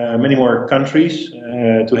many more countries,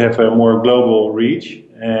 to have a more global reach.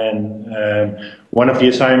 And one of the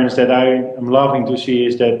assignments that I am loving to see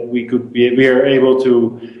is that we are able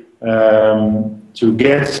to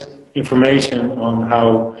get information on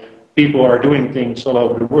how people are doing things all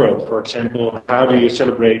over the world. For example, how do you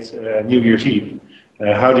celebrate New Year's Eve?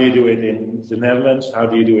 How do you do it in the Netherlands? How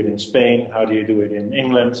do you do it in Spain? How do you do it in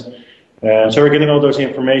England? So we're getting all those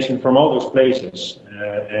information from all those places,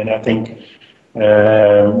 and I think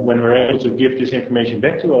when we're able to give this information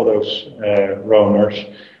back to all those roamers,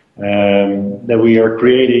 that we are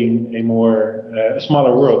creating a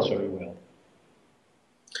smaller world, so we will.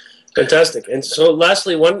 Fantastic. And so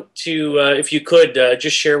lastly, if you could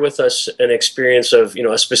just share with us an experience of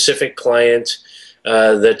a specific client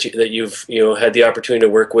that you've had the opportunity to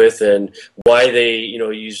work with, and why they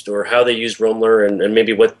used, or how they used Roamler, and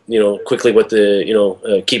maybe what quickly what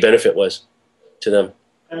the key benefit was to them.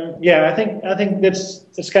 Yeah, I think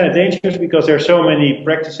that's kind of dangerous, because there are so many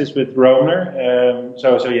practices with Roamler.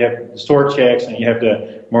 So you have the store checks, and you have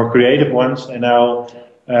the more creative ones, and I'll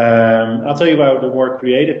tell you about the more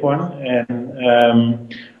creative one.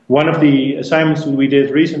 And one of the assignments we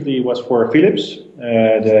did recently was for Philips,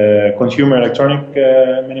 the consumer electronic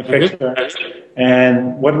manufacturer.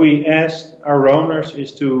 And what we asked our roamers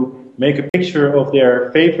is to make a picture of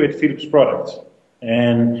their favorite Philips products.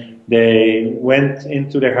 And they went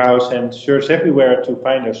into their house and searched everywhere to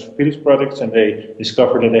find those Philips products, and they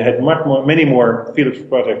discovered that they had many more Philips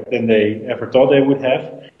products than they ever thought they would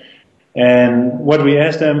have. And what we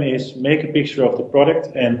asked them is, make a picture of the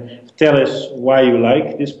product and tell us why you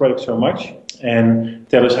like this product so much, and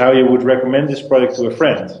tell us how you would recommend this product to a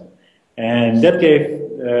friend. And that gave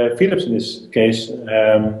Philips, in this case,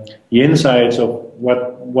 the insights of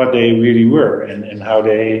what they really were, and how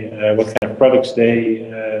what kind of products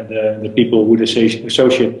the people would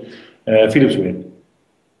associate Philips with.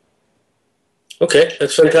 Okay,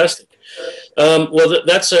 that's fantastic.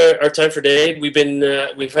 That's our time for today.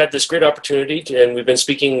 We've had this great opportunity, and we've been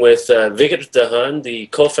speaking with Wigert de Haan, the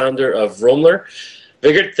co-founder of Roamler.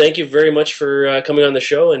 Wigert, thank you very much for coming on the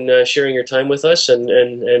show and sharing your time with us,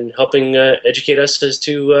 and helping educate us as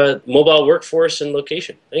to mobile workforce and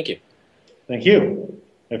location. Thank you. Thank you.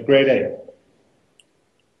 Have a great day.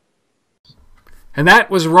 And that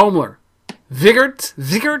was Roamler. Wigert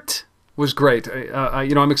was great.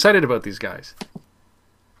 I'm excited about these guys.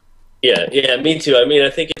 Yeah, me too. I mean, I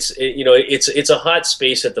think it's a hot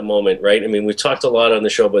space at the moment, right? I mean, we've talked a lot on the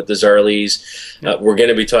show about the Zarleys. We're going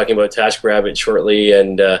to be talking about TaskRabbit shortly,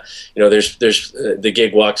 and there's the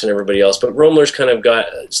Gigwalks and everybody else. But Roamler's kind of got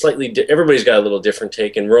everybody's got a little different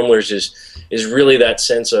take, and Roamler's is really that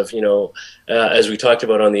sense of as we talked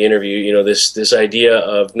about on the interview, this idea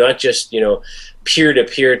of not just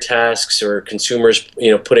peer-to-peer tasks, or consumers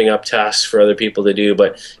putting up tasks for other people to do,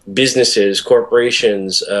 but businesses,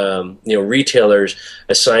 corporations, retailers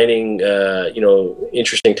assigning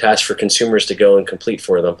interesting tasks for consumers to go and complete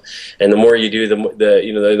for them. And the more you do,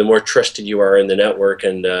 the more trusted you are in the network,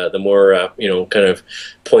 and the more kind of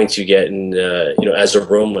points you get in as a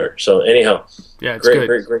Roamler. So anyhow, yeah, it's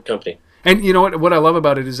good. Great company. And you know what I love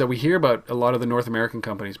about it is that we hear about a lot of the North American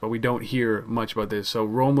companies, but we don't hear much about this. So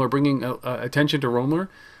Roamler, bringing attention to Roamler,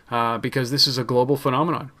 because this is a global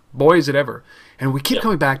phenomenon. Boy, is it ever. And we keep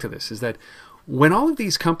coming back to this, is that when all of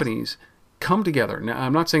these companies come together, now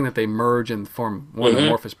I'm not saying that they merge and form one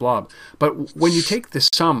amorphous blob, but when you take the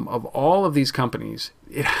sum of all of these companies,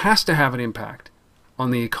 it has to have an impact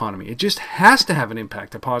on the economy. It just has to have an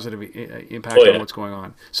impact, a positive impact on what's going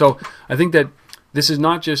on. So I think that this is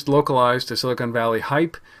not just localized to Silicon Valley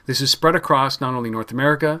hype. This is spread across not only North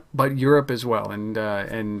America, but Europe as well. And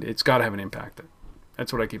it's got to have an impact.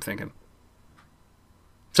 That's what I keep thinking.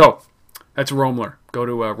 So, that's Roamler. Go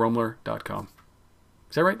to roamler.com.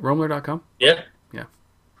 Is that right? Roamler.com? Yeah. Yeah.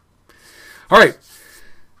 All right.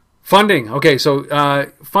 Funding. Okay, so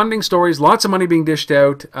funding stories. Lots of money being dished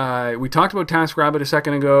out. We talked about TaskRabbit a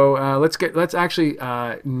second ago. Let's actually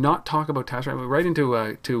not talk about TaskRabbit. Right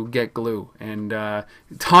into to GetGlue, and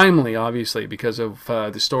timely, obviously, because of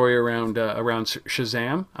the story around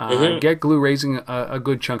Shazam. GetGlue raising a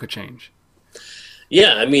good chunk of change.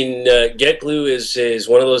 Yeah, I mean, GetGlue is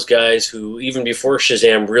one of those guys who, even before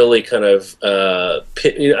Shazam, really kind of I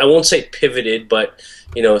won't say pivoted, but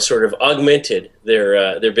sort of augmented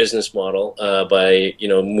their business model by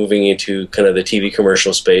moving into kind of the TV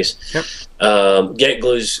commercial space. Yep.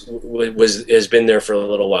 GetGlue has been there for a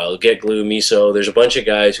little while. GetGlue, Miso, there's a bunch of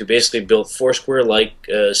guys who basically built Foursquare-like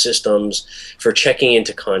systems for checking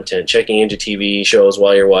into content, checking into TV shows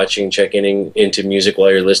while you're watching, checking into music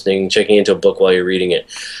while you're listening, checking into a book while you're reading it.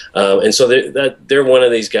 And so they're one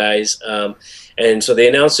of these guys. And so they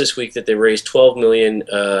announced this week that they raised $12 million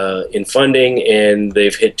in funding, and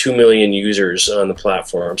they've hit 2 million users on the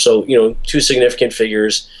platform. So, two significant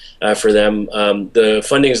figures for them. The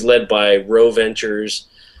funding is led by Row Ventures.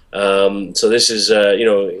 So this is, a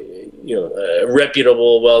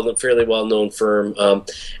reputable, fairly well-known firm.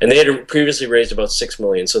 And they had previously raised about $6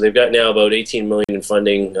 million. So they've got now about $18 million in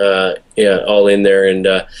funding, all in there. And,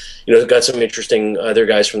 got some interesting other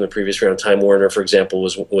guys from the previous round. Time Warner, for example,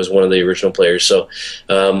 was one of the original players. So,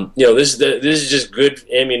 this is just good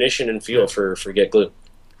ammunition and fuel for GetGlue.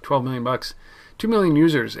 $12 million, 2 million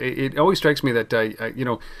users. It always strikes me that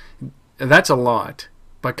that's a lot.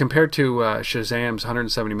 But compared to Shazam's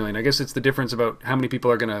 170 million, I guess it's the difference about how many people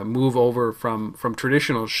are going to move over from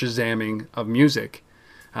traditional Shazamming of music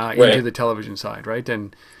into the television side, right?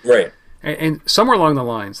 And somewhere along the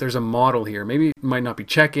lines, there's a model here. Maybe it might not be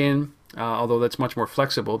check-in, although that's much more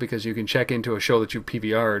flexible because you can check into a show that you've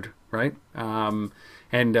PVR'd, right?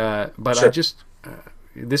 But sure.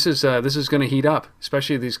 This is going to heat up,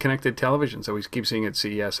 especially these connected televisions that we keep seeing at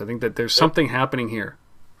CES. I think that there's something happening here.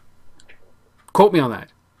 Quote me on that.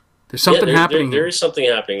 There's something happening. There is something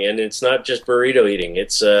happening, and it's not just burrito eating.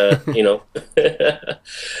 It's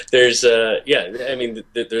there's I mean,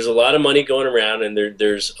 there's a lot of money going around, and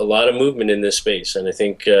there's a lot of movement in this space, and I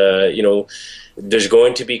think there's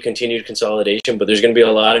going to be continued consolidation, but there's going to be a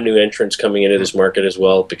lot of new entrants coming into this market as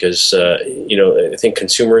well because I think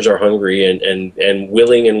consumers are hungry and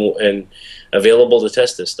willing and available to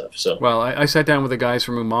test this stuff. So I sat down with the guys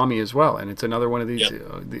from Umami as well, and it's another one of these.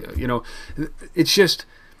 Yep. It's just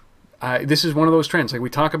this is one of those trends. Like we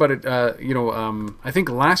talk about it. I think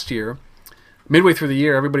last year, midway through the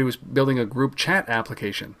year, everybody was building a group chat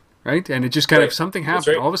application, right? And it just kind of something happened.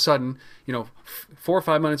 Right. All of a sudden, 4 or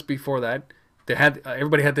 5 minutes before that, they had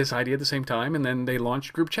everybody had this idea at the same time, and then they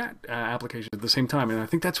launched group chat applications at the same time. And I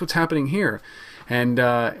think that's what's happening here. And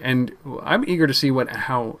I'm eager to see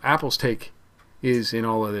how Apple's take is in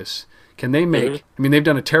all of this. Can they make I mean, they've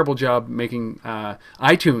done a terrible job making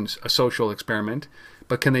iTunes a social experiment,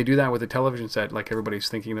 but can they do that with a television set like everybody's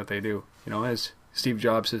thinking that they do? As Steve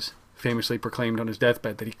Jobs has famously proclaimed on his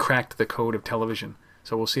deathbed that he cracked the code of television.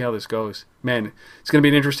 So we'll see how this goes. Man, it's going to be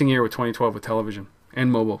an interesting year with 2012 with television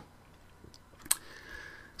and mobile.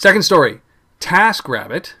 Second story,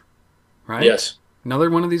 TaskRabbit, right? Yes. Another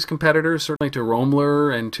one of these competitors, certainly to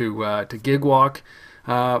Roamler and to Gigwalk.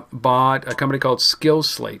 Bought a company called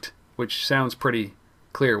SkillSlate, which sounds pretty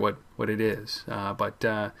clear what it is.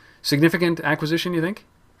 But significant acquisition, you think?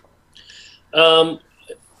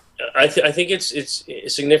 I think it's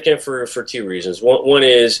significant for two reasons. One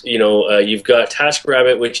is you've got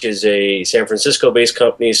TaskRabbit, which is a San Francisco-based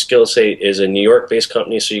company. SkillSlate is a New York-based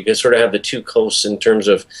company, so you can sort of have the two coasts in terms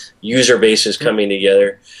of user bases coming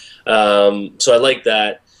together. So I like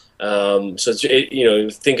that. So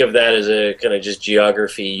think of that as a kind of just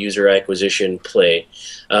geography user acquisition play.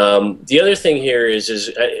 The other thing here is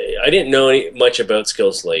I didn't know much about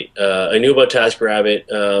SkillSlate. I knew about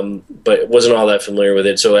TaskRabbit, but wasn't all that familiar with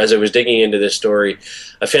it. So as I was digging into this story,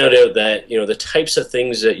 I found out that the types of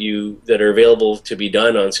things that are available to be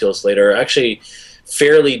done on SkillSlate are actually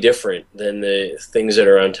fairly different than the things that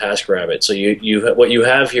are on TaskRabbit. So what you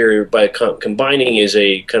have here by combining is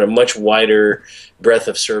a kind of much wider breadth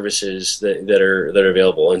of services that are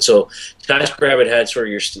available. And so TaskRabbit had sort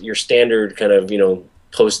of your standard kind of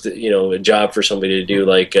post a job for somebody to do,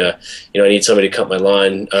 like I need somebody to cut my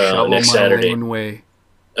lawn next Saturday. Laneway.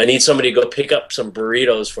 I need somebody to go pick up some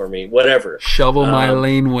burritos for me, whatever. Shovel my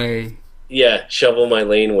laneway. Yeah, shovel my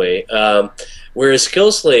laneway. Whereas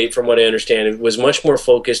SkillSlate, from what I understand, was much more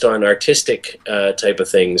focused on artistic type of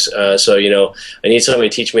things. So I need somebody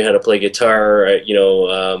to teach me how to play guitar.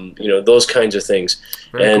 Those kinds of things.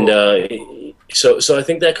 Very cool. So I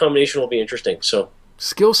think that combination will be interesting. So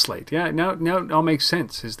SkillSlate, yeah. Now it all makes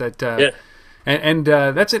sense. Is that And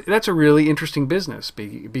that's a really interesting business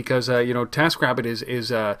because TaskRabbit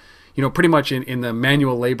is pretty much in the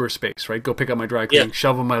manual labor space, right? Go pick up my dry cleaning,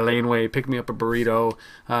 shovel my laneway, pick me up a burrito,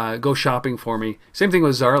 go shopping for me. Same thing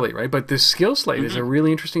with Zarly, right? But this skill slate is a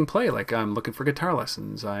really interesting play. Like, I'm looking for guitar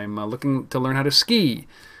lessons. I'm looking to learn how to ski.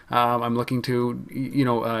 I'm looking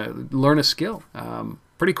to learn a skill.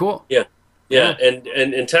 Pretty cool. Yeah, and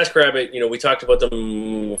TaskRabbit, we talked about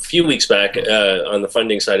them a few weeks back on the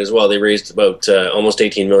funding side as well. They raised about almost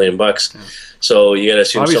 $18 million. Yeah. So you got to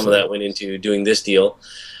assume some of that went into doing this deal.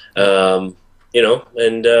 Hey,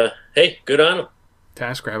 good on them.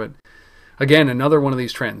 TaskRabbit. Again, another one of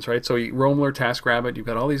these trends, right? So Roamler, TaskRabbit, you've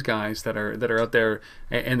got all these guys that are out there,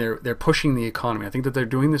 and they're pushing the economy. I think that they're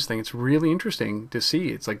doing this thing. It's really interesting to see.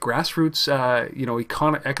 It's like grassroots,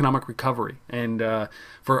 economic recovery, and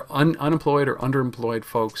for unemployed or underemployed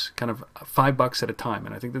folks, kind of $5 at a time.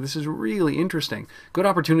 And I think that this is really interesting. Good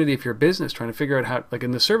opportunity if you're a business trying to figure out how, like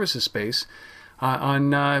in the services space, on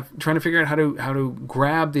trying to figure out how to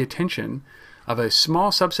grab the attention of a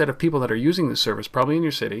small subset of people that are using this service, probably in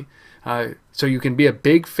your city. So you can be a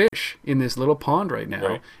big fish in this little pond right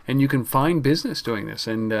now, and you can find business doing this.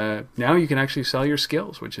 And now you can actually sell your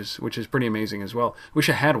skills, which is pretty amazing as well. Wish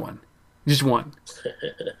I had one, just one.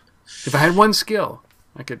 If I had one skill,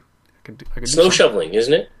 I could do snow shoveling,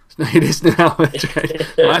 isn't it? It is now. That's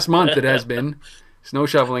right. Last month it has been snow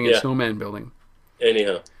shoveling and snowman building.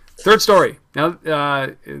 Anyhow, third story. Now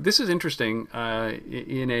this is interesting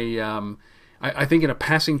in a. I think in a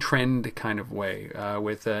passing trend kind of way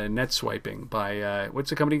with net swiping by,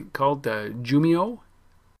 what's the company called? Jumio?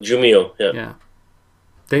 Jumio, yeah. Yeah.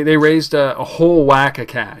 They raised a whole whack of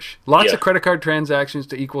cash. Lots of credit card transactions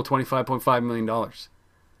to equal $25.5 million.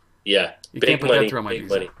 Yeah. You big can't put money, that through on my big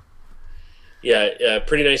visa. money. Yeah,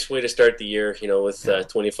 pretty nice way to start the year, with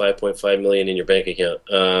 $25.5 million in your bank account.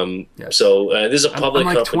 Yes. So this is a public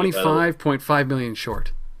I'm like company. $25.5 million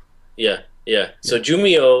short. Yeah. So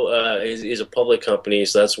Jumio is a public company,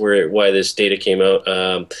 so that's why this data came out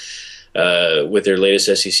with their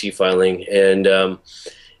latest SEC filing, and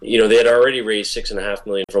they had already raised $6.5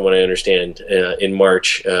 million, from what I understand, in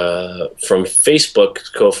March from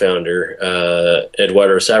Facebook co-founder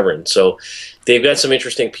Eduardo Saverin. So they've got some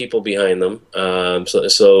interesting people behind them. This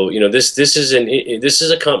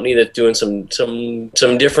is a company that's doing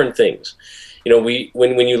some different things.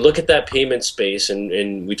 When you look at that payment space,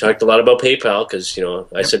 and we talked a lot about PayPal because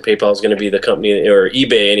I said PayPal is going to be the company, or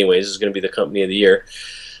eBay anyways is going to be the company of the year.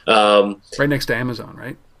 Right next to Amazon,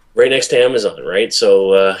 right? Right next to Amazon, right?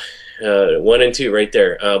 So 1 and 2 right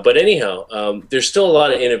there. But anyhow, there's still a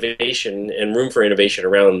lot of innovation and room for innovation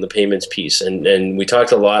around the payments piece, and we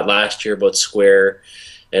talked a lot last year about Square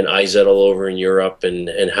and iZettle over in Europe and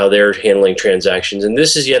how they're handling transactions. And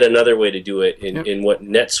this is yet another way to do it in what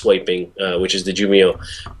net swiping, which is the Jumio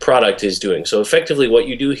product, is doing. So effectively what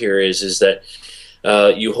you do here is that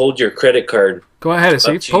you hold your credit card. Go ahead,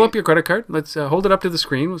 Steve. Pull up your credit card. Let's hold it up to the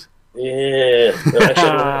screen. Yeah. No, actually,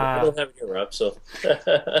 I don't have it here up. So.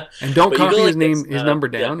 And don't copy his number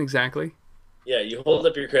down, exactly. Yeah, you hold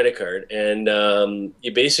up your credit card, and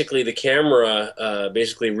the camera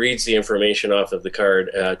basically reads the information off of the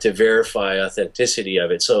card to verify authenticity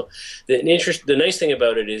of it. So the nice thing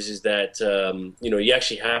about it is that you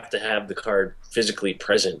actually have to have the card physically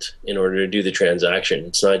present in order to do the transaction.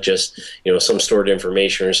 It's not just some stored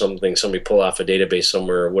information or something somebody pull off a database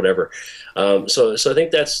somewhere or whatever. So I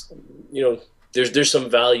think that's there's some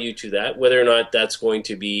value to that. Whether or not that's going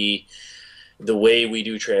to be the way we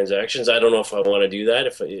do transactions, I don't know if I want to do that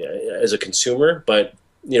as a consumer, but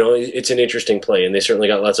it's an interesting play, and they certainly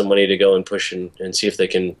got lots of money to go and push and see if they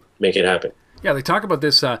can make it happen. Yeah, they talk about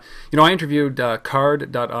this. I interviewed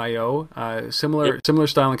Card.io, similar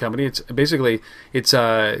styling company. It's basically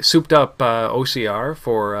souped up OCR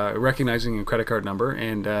for recognizing your credit card number,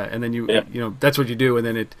 and then you that's what you do, and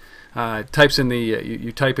then it types in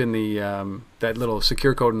you type in that little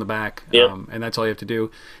secure code in the back, and that's all you have to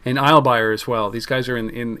do. And iBuyer as well. These guys are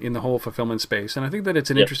in the whole fulfillment space, and I think that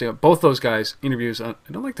it's an interesting. Both those guys interviews. I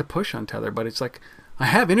don't like to push on Tether, but it's like I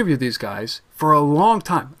have interviewed these guys for a long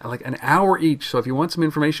time, like an hour each. So if you want some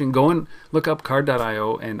information, go and look up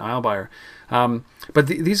Card.io and iBuyer. But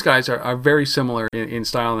these guys are very similar in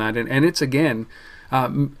style and that, and it's again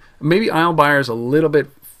maybe iBuyer is a little bit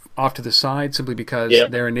off to the side simply because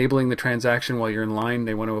they're enabling the transaction while you're in line.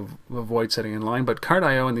 They want to avoid setting in line. But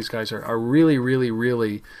Card.io and these guys are really, really,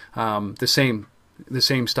 really the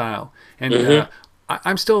same style. And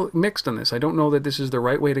I'm still mixed on this. I don't know that this is the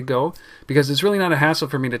right way to go because it's really not a hassle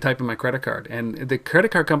for me to type in my credit card. And the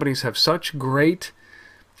credit card companies have such great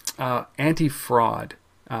anti-fraud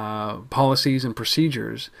policies and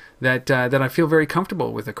procedures that I feel very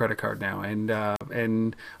comfortable with a credit card now, and I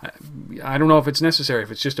don't know if it's necessary.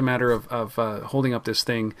 If it's just a matter of holding up this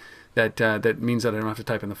thing that means that I don't have to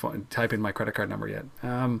type in my credit card number yet.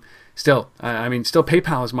 Still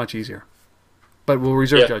PayPal is much easier, but we'll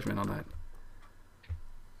reserve judgment on that.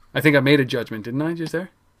 I think I made a judgment, didn't I, just there?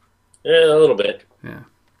 Yeah, a little bit. Yeah.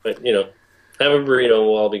 But, have a burrito and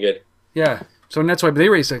we'll all be good. Yeah. So that's why they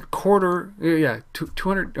raised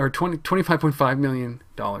 $25.5 million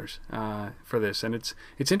for this, and it's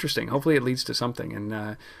interesting. Hopefully, it leads to something. And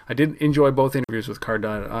I did enjoy both interviews with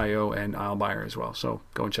Card.io and iSbuyer as well. So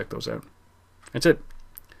go and check those out. That's it.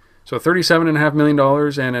 So $37.5 million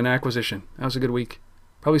and an acquisition. That was a good week.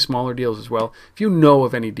 Probably smaller deals as well. If you know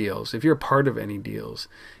of any deals, if you're a part of any deals,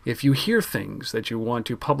 if you hear things that you want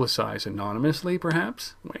to publicize anonymously,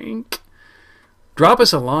 perhaps, wink. Drop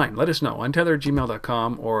us a line. Let us know.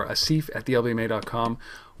 untether@gmail.com or asif@thelbma.com.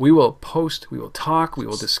 We will post. We will talk. We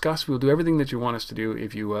will discuss. We will do everything that you want us to do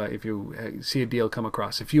if you see a deal come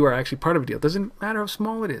across. If you are actually part of a deal, it doesn't matter how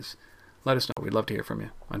small it is. Let us know. We'd love to hear from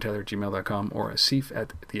you. untether@gmail.com or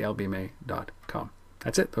asif@thelbma.com.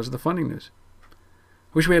 That's it. Those are the funding news.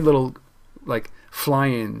 Wish we had little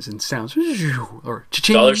fly-ins and sounds or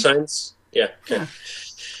cha-ching. Dollar signs. Yeah.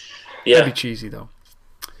 That'd be cheesy though.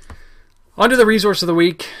 On to the resource of the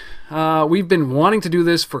week. We've been wanting to do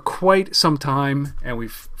this for quite some time, and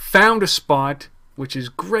we've found a spot, which is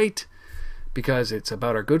great because it's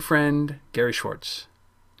about our good friend Gary Schwartz.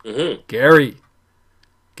 Mm-hmm. Gary,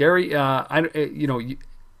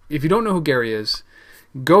 if you don't know who Gary is,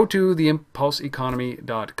 go to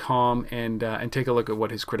theimpulseeconomy.com and take a look at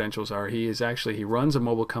what his credentials are. He runs a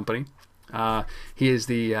mobile company. He is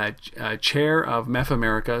the chair of MEF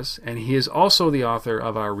Americas, and he is also the author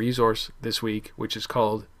of our resource this week, which is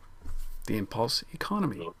called The Impulse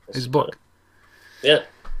Economy, his book. Yeah.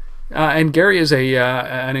 And Gary is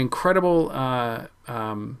an incredible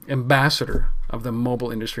ambassador of the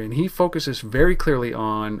mobile industry, and he focuses very clearly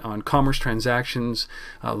on commerce transactions,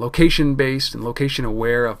 location-based and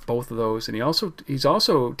location-aware of both of those. And he's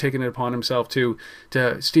also taken it upon himself to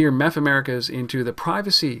steer MEF Americas into the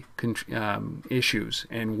privacy issues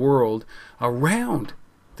and world around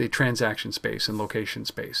the transaction space and location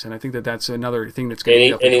space. And I think that's another thing that's going to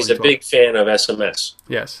be up. And he's a big fan of SMS.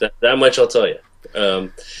 Yes. That much I'll tell you.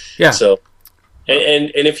 So, and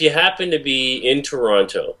if you happen to be in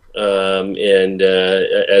Toronto,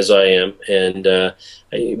 as I am, and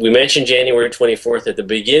we mentioned January 24th at the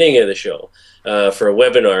beginning of the show for a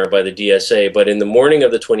webinar by the DSA, but in the morning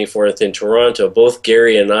of the 24th in Toronto, both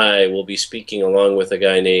Gary and I will be speaking along with a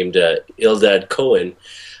guy named Eldad Cohen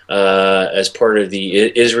as part of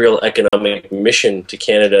the Israel Economic Mission to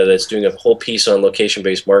Canada that's doing a whole piece on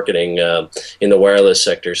location-based marketing in the wireless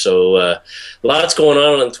sector. So lots going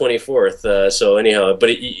on the 24th. So anyhow, but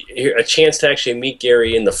a chance to actually meet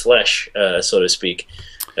Gary in the flesh, so to speak,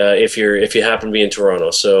 if you happen to be in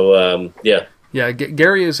Toronto. So yeah. Yeah,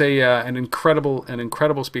 Gary is an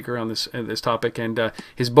incredible speaker on this topic, and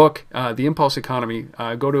his book, The Impulse Economy.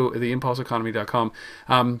 Go to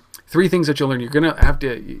theimpulseeconomy.com. 3 things that you'll learn. You're going to have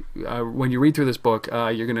to, when you read through this book,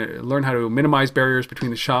 you're going to learn how to minimize barriers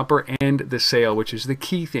between the shopper and the sale, which is the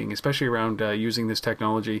key thing, especially around using this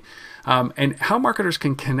technology, and how marketers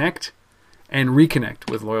can connect and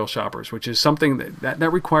reconnect with loyal shoppers, which is something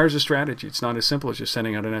that requires a strategy. It's not as simple as just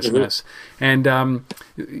sending out an SMS. Mm-hmm. And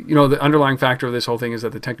the underlying factor of this whole thing is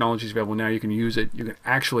that the technology is available now. You can use it. You can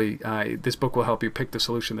actually. This book will help you pick the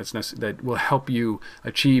solution that will help you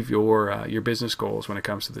achieve your business goals when it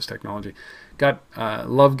comes to this technology.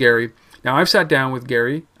 Love Gary. Now I've sat down with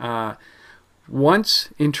Gary once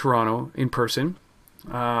in Toronto in person.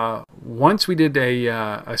 Once we did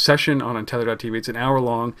a session on Untether.tv. It's an hour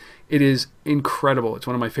long. It is incredible. It's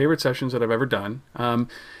one of my favorite sessions that I've ever done.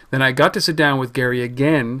 Then I got to sit down with Gary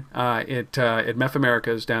again at MEF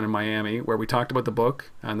Americas down in Miami, where we talked about the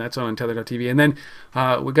book, and that's on Untether.tv. And then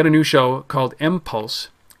we got a new show called M-Pulse,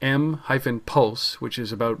 M-Pulse, which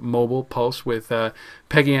is about mobile pulse with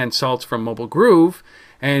Peggy Ann Saltz from Mobile Groove.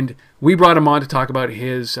 And we brought him on to talk about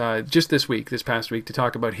his, just this past week, to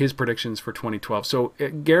talk about his predictions for 2012. So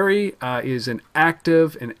Gary is an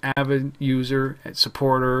active and avid user and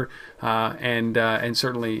supporter and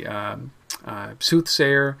certainly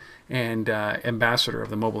soothsayer and ambassador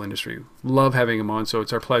of the mobile industry. Love having him on, so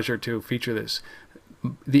it's our pleasure to feature this.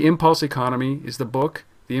 The Impulse Economy is the book.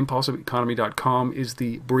 TheImpulseEconomy.com is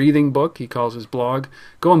the breathing book, he calls his blog.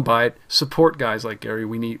 Go and buy it. Support guys like Gary.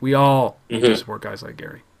 We all need to support guys like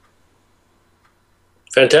Gary.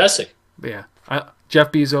 Fantastic. Yeah.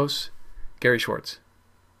 Jeff Bezos, Gary Schwartz.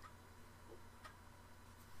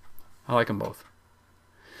 I like them both.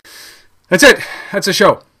 That's it. That's the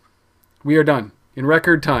show. We are done in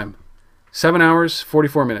record time. 7 hours,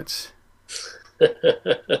 44 minutes.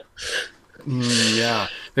 Yeah.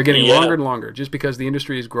 They're getting longer and longer just because the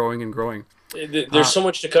industry is growing and growing. There's so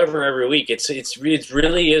much to cover every week. It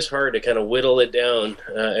really is hard to kind of whittle it down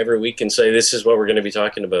every week and say this is what we're going to be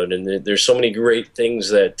talking about. And there's so many great things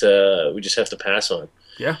that we just have to pass on.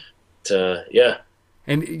 Yeah. Yeah.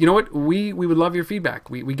 And you know what? We would love your feedback.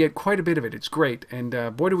 We get quite a bit of it. It's great. And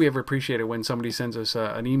boy, do we ever appreciate it when somebody sends us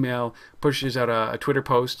an email, pushes out a Twitter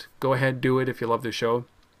post. Go ahead, do it if you love the show.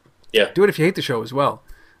 Yeah. Do it if you hate the show as well.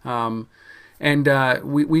 And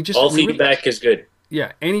we just... All feedback is good.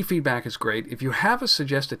 Yeah, any feedback is great. If you have a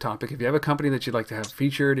suggested topic, if you have a company that you'd like to have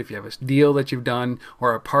featured, if you have a deal that you've done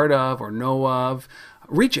or are part of or know of,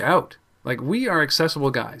 reach out. Like, we are accessible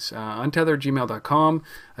guys. Untethered@gmail.com,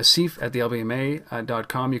 Asif at the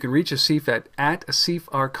LBMA.com. You can reach Asif at Asif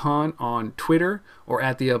Arkan on Twitter or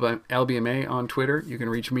at the LBMA on Twitter. You can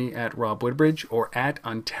reach me at Rob Woodbridge or at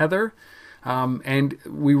Untether. And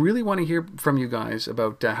we really want to hear from you guys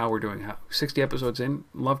about how we're doing. 60 episodes in,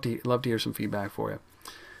 love to hear some feedback for you.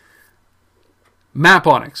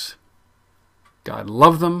 Maponics. God,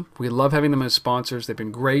 love them. We love having them as sponsors. They've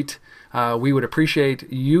been great. We would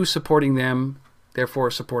appreciate you supporting them, therefore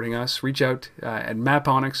supporting us. Reach out at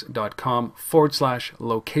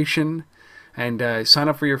maponics.com/location and sign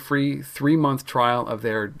up for your free 3-month trial of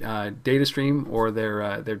their data stream or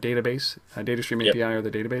their database, data stream API or the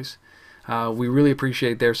database. We really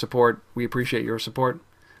appreciate their support. We appreciate your support.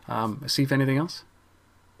 Asif, anything else?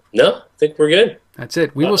 No, I think we're good. That's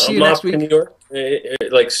it. We will see you next week. I'm off to New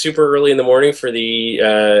York, like super early in the morning for the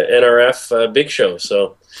NRF Big Show.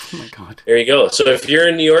 So, oh my God, there you go. So if you're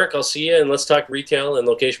in New York, I'll see you, and let's talk retail and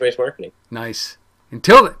location-based marketing. Nice.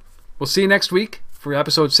 Until then, we'll see you next week for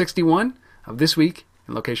episode 61 of This Week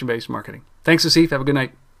in Location-Based Marketing. Thanks, Asif. Have a good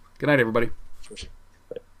night. Good night, everybody. Sure.